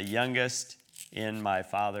am the youngest in my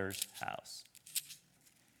father's house."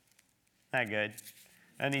 Isn't that good?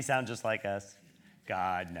 Doesn't he sound just like us?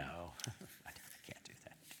 God, no. I can't do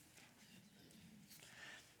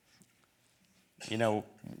that.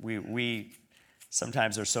 We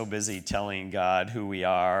sometimes are so busy telling God who we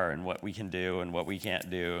are and what we can do and what we can't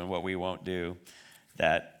do and what we won't do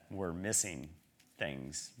that we're missing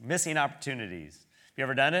things, missing opportunities. Have you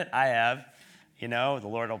ever done it? I have. The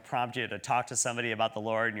Lord will prompt you to talk to somebody about the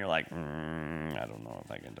Lord, and you're like, I don't know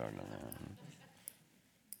if I can talk to them.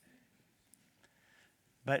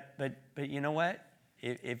 But you know what?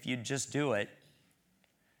 If you just do it,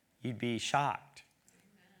 you'd be shocked.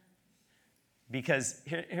 Because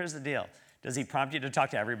here's the deal. Does he prompt you to talk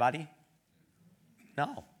to everybody?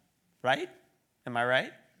 No. Right? Am I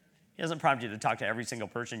right? He doesn't prompt you to talk to every single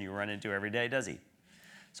person you run into every day, does he?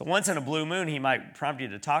 So once in a blue moon, he might prompt you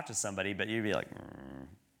to talk to somebody, but you'd be like,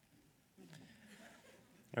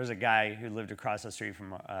 There was a guy who lived across the street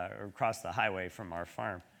or across the highway from our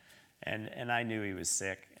farm. And I knew he was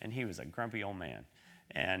sick, and he was a grumpy old man.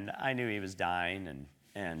 And I knew he was dying,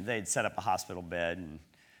 and they'd set up a hospital bed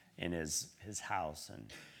in his house.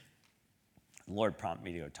 And the Lord prompted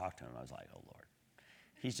me to go talk to him. I was like, oh, Lord,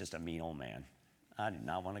 he's just a mean old man. I did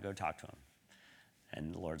not want to go talk to him.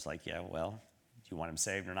 And the Lord's like, yeah, well, do you want him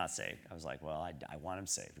saved or not saved? I was like, well, I want him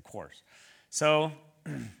saved, of course. So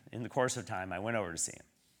in the course of time, I went over to see him.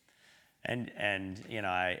 And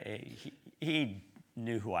he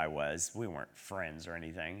knew who I was. We weren't friends or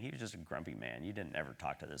anything. He was just a grumpy man. You didn't ever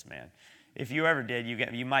talk to this man. If you ever did,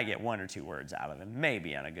 you might get 1 or 2 words out of him,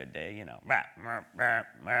 maybe on a good day. One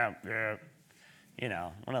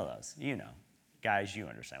of those. Guys, you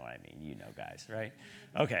understand what I mean. Guys, right?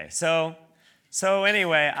 Okay, so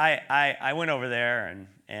anyway, I went over there,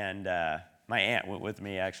 and my aunt went with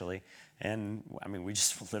me, actually. And, we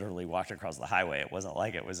just literally walked across the highway. It wasn't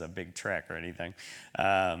like it was a big trek or anything.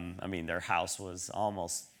 Their house was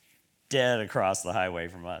almost dead across the highway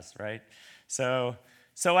from us, right? So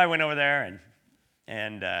I went over there,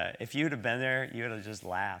 and if you'd have been there, you would have just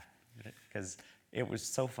laughed, because it was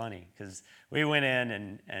so funny. Because we went in,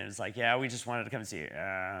 and it was like, yeah, we just wanted to come see you.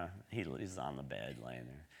 He's on the bed laying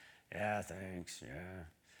there. Yeah, thanks, yeah.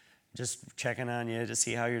 Just checking on you to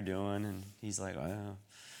see how you're doing. And he's like, well,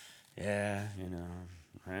 yeah,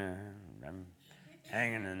 I'm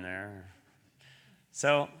hanging in there.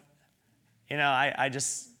 So, I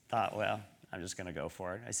just thought, well, I'm just going to go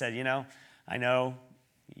for it. I said, I know,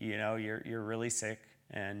 you're really sick,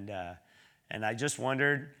 and I just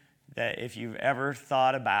wondered that if you've ever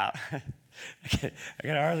thought about, I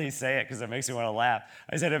can hardly say it because it makes me want to laugh.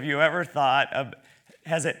 I said, have you ever thought of,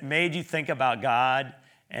 has it made you think about God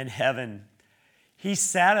and heaven? He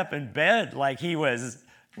sat up in bed like he was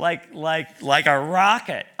like a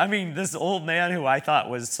rocket. This old man who I thought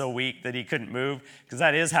was so weak that he couldn't move, because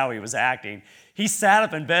that is how he was acting. He sat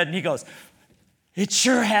up in bed and he goes, it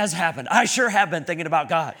sure has happened. I sure have been thinking about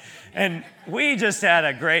God. And we just had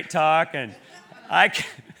a great talk, and I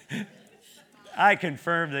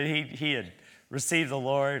confirmed that he had received the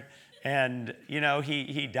Lord, and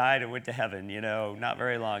he died and went to heaven, not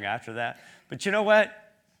very long after that. But you know what?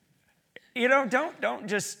 Don't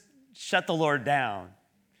just shut the Lord down.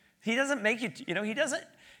 He doesn't make you, he doesn't,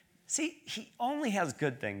 see, he only has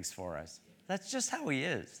good things for us. That's just how he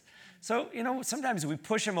is. So, sometimes we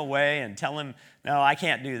push him away and tell him, no, I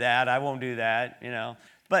can't do that, I won't do that,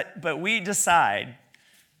 But we decide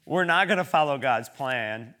we're not going to follow God's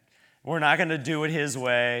plan. We're not going to do it his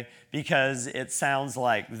way because it sounds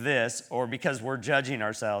like this, or because we're judging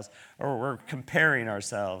ourselves, or we're comparing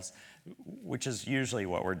ourselves, which is usually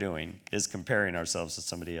what we're doing, is comparing ourselves to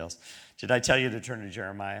somebody else. Did I tell you to turn to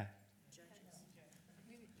Jeremiah?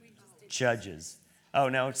 Judges. Oh,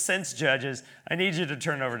 no, since Judges, I need you to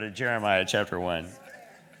turn over to Jeremiah chapter 1.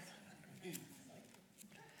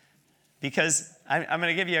 Because I'm going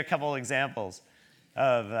to give you a couple examples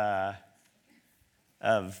of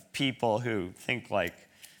people who think like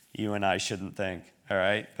you and I shouldn't think, all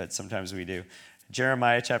right? But sometimes we do.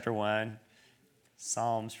 Jeremiah chapter 1,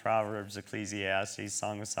 Psalms, Proverbs, Ecclesiastes,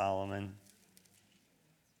 Song of Solomon,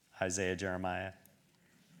 Isaiah, Jeremiah.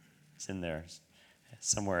 It's in there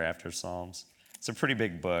somewhere after Psalms. It's a pretty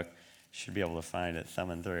big book. You should be able to find it,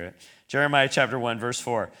 thumbing through it. Jeremiah chapter 1, verse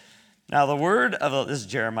 4. Now this is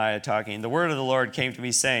Jeremiah talking. The word of the Lord came to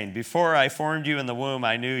me saying, before I formed you in the womb,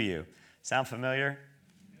 I knew you. Sound familiar?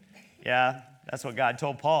 Yeah, that's what God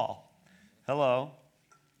told Paul. Hello.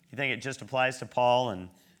 You think it just applies to Paul and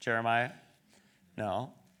Jeremiah?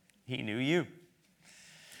 No, he knew you.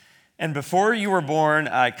 And before you were born,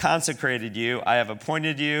 I consecrated you. I have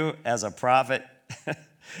appointed you as a prophet,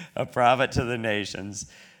 a prophet to the nations.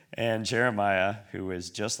 And Jeremiah, who is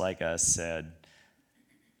just like us, said,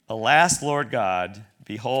 alas, Lord God,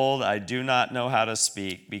 behold, I do not know how to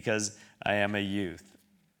speak because I am a youth.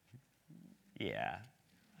 Yeah,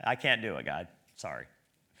 I can't do it, God. Sorry.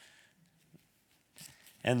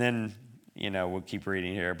 And then, we'll keep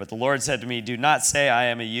reading here. But the Lord said to me, do not say I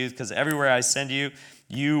am a youth, because everywhere I send you,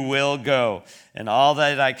 you will go. And all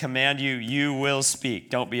that I command you, you will speak.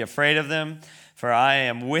 Don't be afraid of them, for I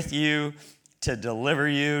am with you to deliver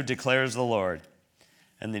you, declares the Lord.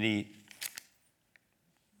 And then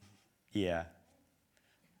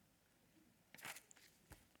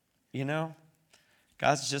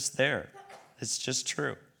God's just there. It's just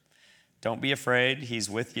true. Don't be afraid. He's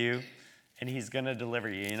with you, and he's going to deliver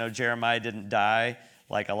you. Jeremiah didn't die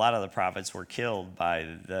like a lot of the prophets were killed by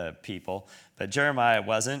the people, but Jeremiah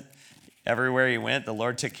wasn't. Everywhere he went, the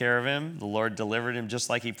Lord took care of him. The Lord delivered him just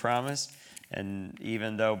like he promised. And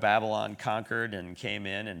even though Babylon conquered and came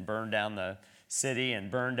in and burned down the city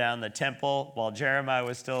and burned down the temple while Jeremiah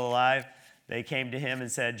was still alive, they came to him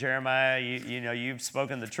and said, Jeremiah, you've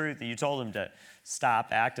spoken the truth. You told him to stop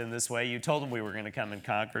acting this way. You told him we were going to come and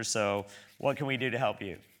conquer, so what can we do to help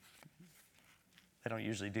you? They don't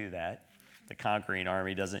usually do that. The conquering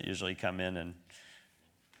army doesn't usually come in and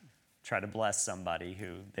try to bless somebody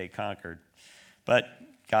who they conquered. But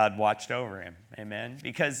God watched over him, amen,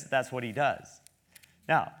 because that's what he does.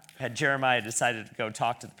 Now, had Jeremiah decided to go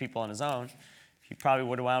talk to the people on his own, he probably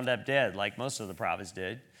would have wound up dead like most of the prophets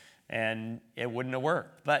did, and it wouldn't have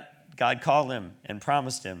worked. But God called him and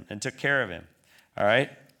promised him and took care of him. All right?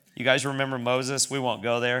 You guys remember Moses? We won't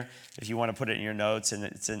go there if you want to put it in your notes, and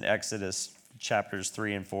it's in Exodus chapters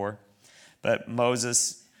 3 and 4. But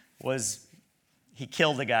Moses he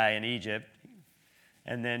killed a guy in Egypt,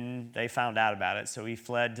 and then they found out about it, so he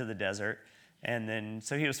fled to the desert. And then,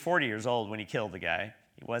 so he was 40 years old when he killed the guy.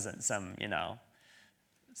 He wasn't some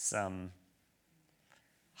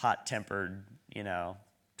hot-tempered,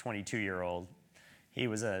 22-year-old. He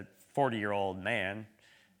was a 40-year-old man,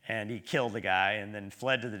 and he killed the guy and then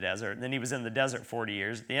fled to the desert. And then he was in the desert 40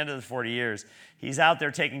 years. At the end of the 40 years, he's out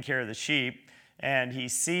there taking care of the sheep, and he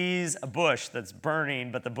sees a bush that's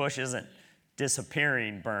burning, but the bush isn't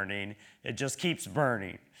disappearing burning. It just keeps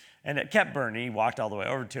burning. And it kept burning. He walked all the way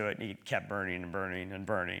over to it, and he kept burning and burning and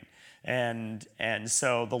burning. And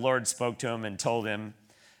so the Lord spoke to him and told him,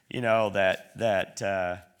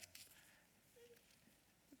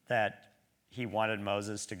 that he wanted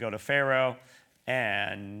Moses to go to Pharaoh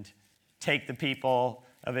and take the people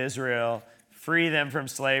of Israel, free them from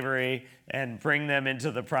slavery, and bring them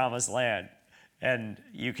into the promised land. And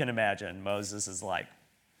you can imagine, Moses is like,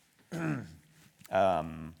 who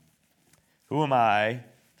am I?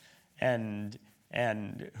 And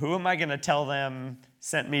who am I going to tell them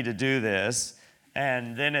sent me to do this?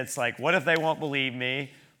 And then it's like, what if they won't believe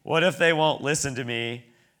me? What if they won't listen to me?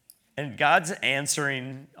 And God's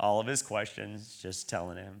answering all of his questions, just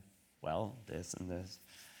telling him, well, this and this.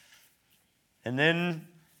 And then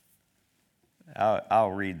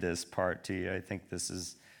I'll read this part to you. I think this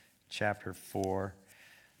is chapter 4.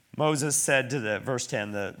 Moses said to verse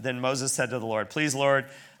 10, then Moses said to the Lord, please, Lord,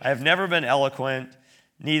 I have never been eloquent,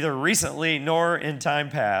 neither recently nor in time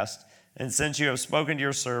past. And since you have spoken to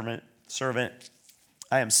your servant,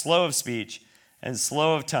 I am slow of speech and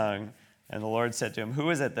slow of tongue. And the Lord said to him, who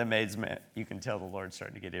is it that made man? You can tell the Lord's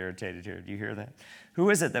starting to get irritated here. Do you hear that? Who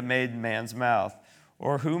is it that made man's mouth?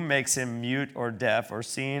 Or who makes him mute or deaf or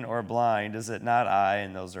seen or blind? Is it not I?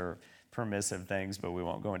 And those are permissive things, but we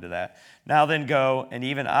won't go into that. Now then go, and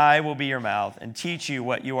even I will be your mouth and teach you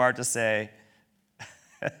what you are to say.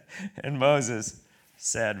 And Moses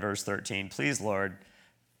said, verse 13, please, Lord,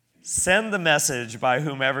 send the message by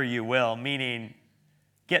whomever you will, meaning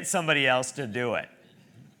get somebody else to do it.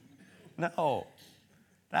 No,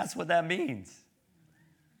 that's what that means.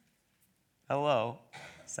 Hello.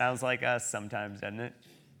 Sounds like us sometimes, doesn't it?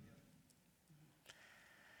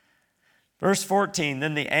 Verse 14,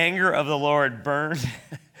 then the anger of the Lord burned,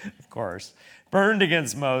 of course, burned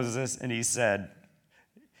against Moses, and he said,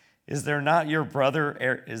 is there not your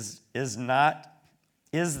brother, is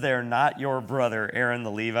there not your brother Aaron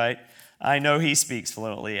the Levite? I know he speaks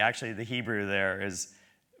fluently. Actually, the Hebrew there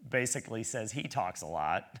basically says he talks a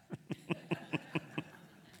lot.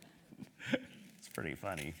 It's pretty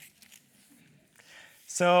funny.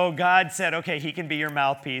 So God said, okay, he can be your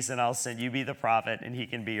mouthpiece, and I'll send you be the prophet, and he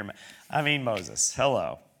can be your Moses,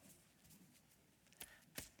 hello.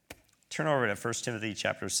 Turn over to 1 Timothy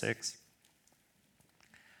chapter 6.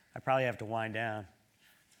 I probably have to wind down.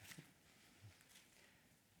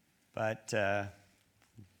 But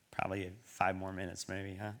probably 5 more minutes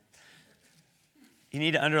maybe, huh? You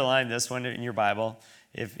need to underline this one in your Bible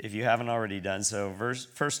if you haven't already done so. 1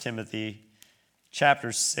 Timothy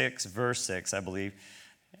chapter 6, verse 6, I believe.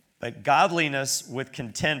 But godliness with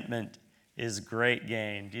contentment is great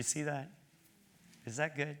gain. Do you see that? Is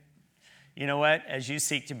that good? You know what? As you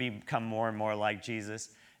seek to become more and more like Jesus,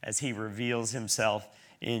 as he reveals himself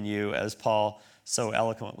in you, as Paul so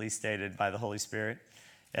eloquently stated by the Holy Spirit,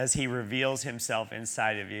 as he reveals himself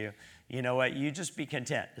inside of you, you know what? You just be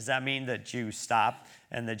content. Does that mean that you stop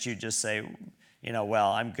and that you just say,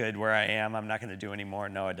 well, I'm good where I am. I'm not going to do any more?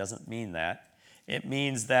 No, it doesn't mean that. It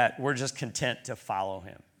means that we're just content to follow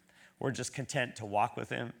him. We're just content to walk with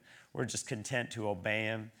him. We're just content to obey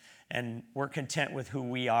him. And we're content with who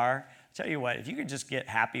we are. I'll tell you what, if you could just get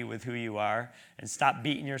happy with who you are and stop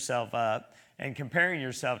beating yourself up and comparing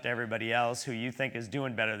yourself to everybody else who you think is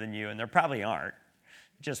doing better than you, and there probably aren't,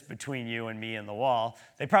 just between you and me and the wall.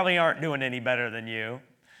 They probably aren't doing any better than you.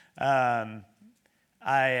 I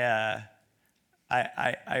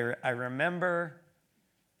remember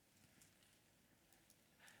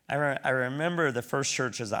the first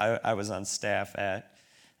churches I was on staff at,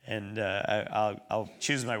 and I'll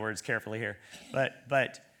choose my words carefully here.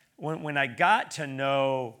 But when I got to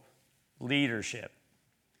know leadership,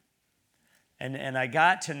 and I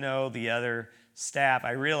got to know the other staff,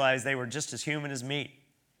 I realized they were just as human as me.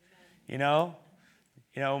 My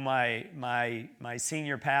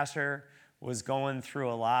senior pastor was going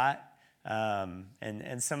through a lot.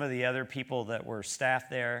 And some of the other people that were staff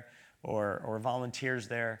there or volunteers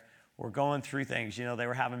there were going through things. You know, they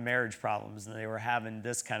were having marriage problems, and they were having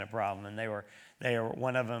this kind of problem, and they were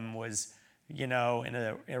one of them was, you know, in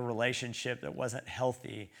a relationship that wasn't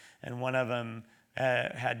healthy, and one of them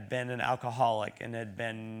had been an alcoholic and had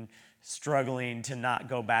been struggling to not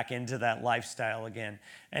go back into that lifestyle again.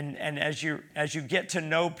 And as you get to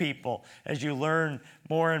know people, as you learn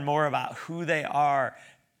more and more about who they are,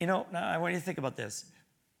 you know, now I want you to think about this.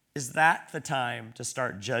 Is that the time to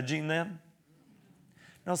start judging them?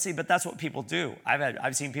 No, see, but that's what people do.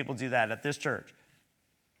 I've seen people do that at this church.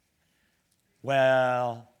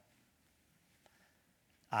 Well,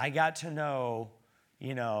 I got to know,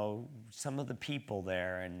 you know, some of the people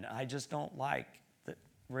there, and I just don't like that.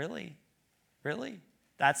 Really?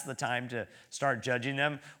 That's the time to start judging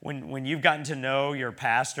them? When you've gotten to know your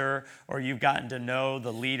pastor, or you've gotten to know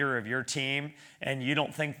the leader of your team, and you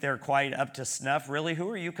don't think they're quite up to snuff, really, who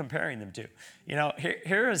are you comparing them to? You know,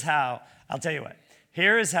 here is how, I'll tell you what,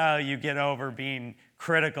 here is how you get over being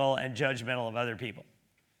critical and judgmental of other people.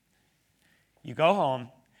 You go home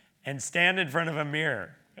and stand in front of a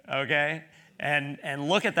mirror, okay? And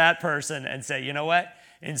look at that person and say, you know what?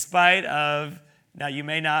 In spite of, now you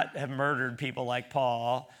may not have murdered people like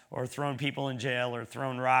Paul, or thrown people in jail, or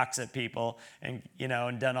thrown rocks at people, and, you know,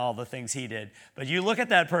 and done all the things he did. But you look at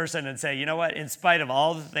that person and say, you know what? In spite of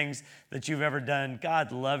all the things that you've ever done,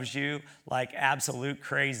 God loves you like absolute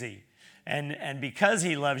crazy. And because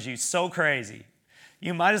he loves you so crazy,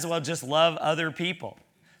 you might as well just love other people,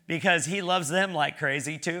 because he loves them like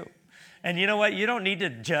crazy too. And you know what? You don't need to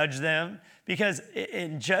judge them, because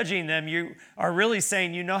in judging them, you are really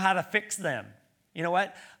saying you know how to fix them. You know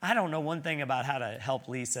what? I don't know one thing about how to help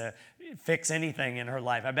Lisa fix anything in her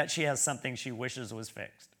life. I bet she has something she wishes was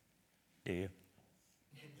fixed. Do you?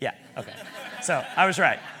 Yeah, okay. So I was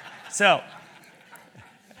right. So,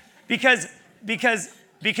 because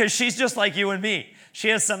she's just like you and me. She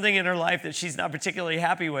has something in her life that she's not particularly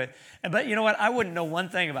happy with. But you know what? I wouldn't know one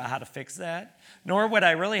thing about how to fix that, nor would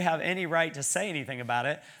I really have any right to say anything about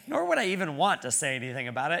it, nor would I even want to say anything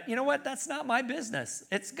about it. You know what? That's not my business.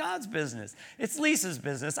 It's God's business. It's Lisa's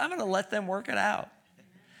business. I'm going to let them work it out.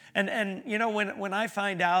 And you know, when I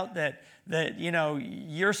find out that you know,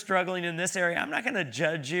 you're struggling in this area, I'm not going to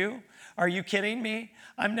judge you. Are you kidding me?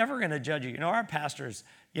 I'm never going to judge you. You know, our pastor's,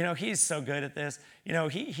 you know, he's so good at this. You know,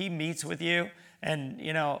 he meets with you, and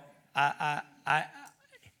you know,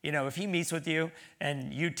 you know, if he meets with you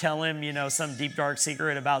and you tell him, you know, some deep dark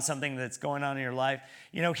secret about something that's going on in your life,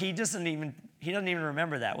 you know, he doesn't even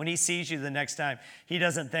remember that. When he sees you the next time, he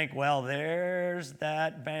doesn't think, well, there's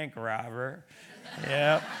that bank robber.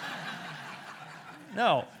 Yep.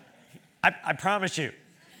 No, I promise you,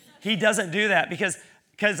 he doesn't do that, because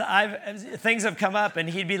things have come up, and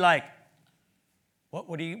he'd be like,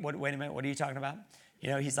 wait a minute, what are you talking about? You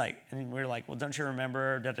know, he's like, and we're like, well, don't you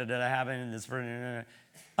remember that happened in this?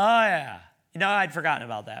 Oh, yeah. You know, I'd forgotten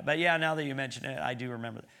about that. But yeah, now that you mention it, I do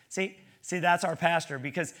remember that. See, that's our pastor,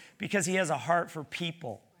 because he has a heart for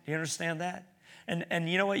people. Do you understand that? And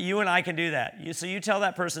you know what? You and I can do that. So you tell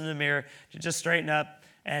that person in the mirror to just straighten up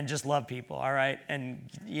and just love people, all right? And,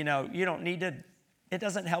 you know, you don't need to, it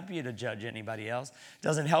doesn't help you to judge anybody else. It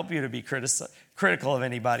doesn't help you to be critical of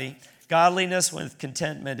anybody. Godliness with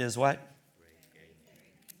contentment is what?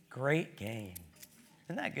 Great gain.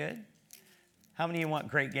 Isn't that good? How many of you want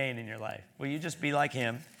great gain in your life? Well, you just be like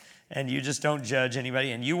him, and you just don't judge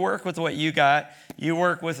anybody, and you work with what you got. You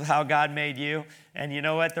work with how God made you, and you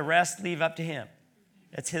know what? The rest, leave up to him.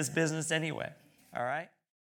 It's his business anyway, all right?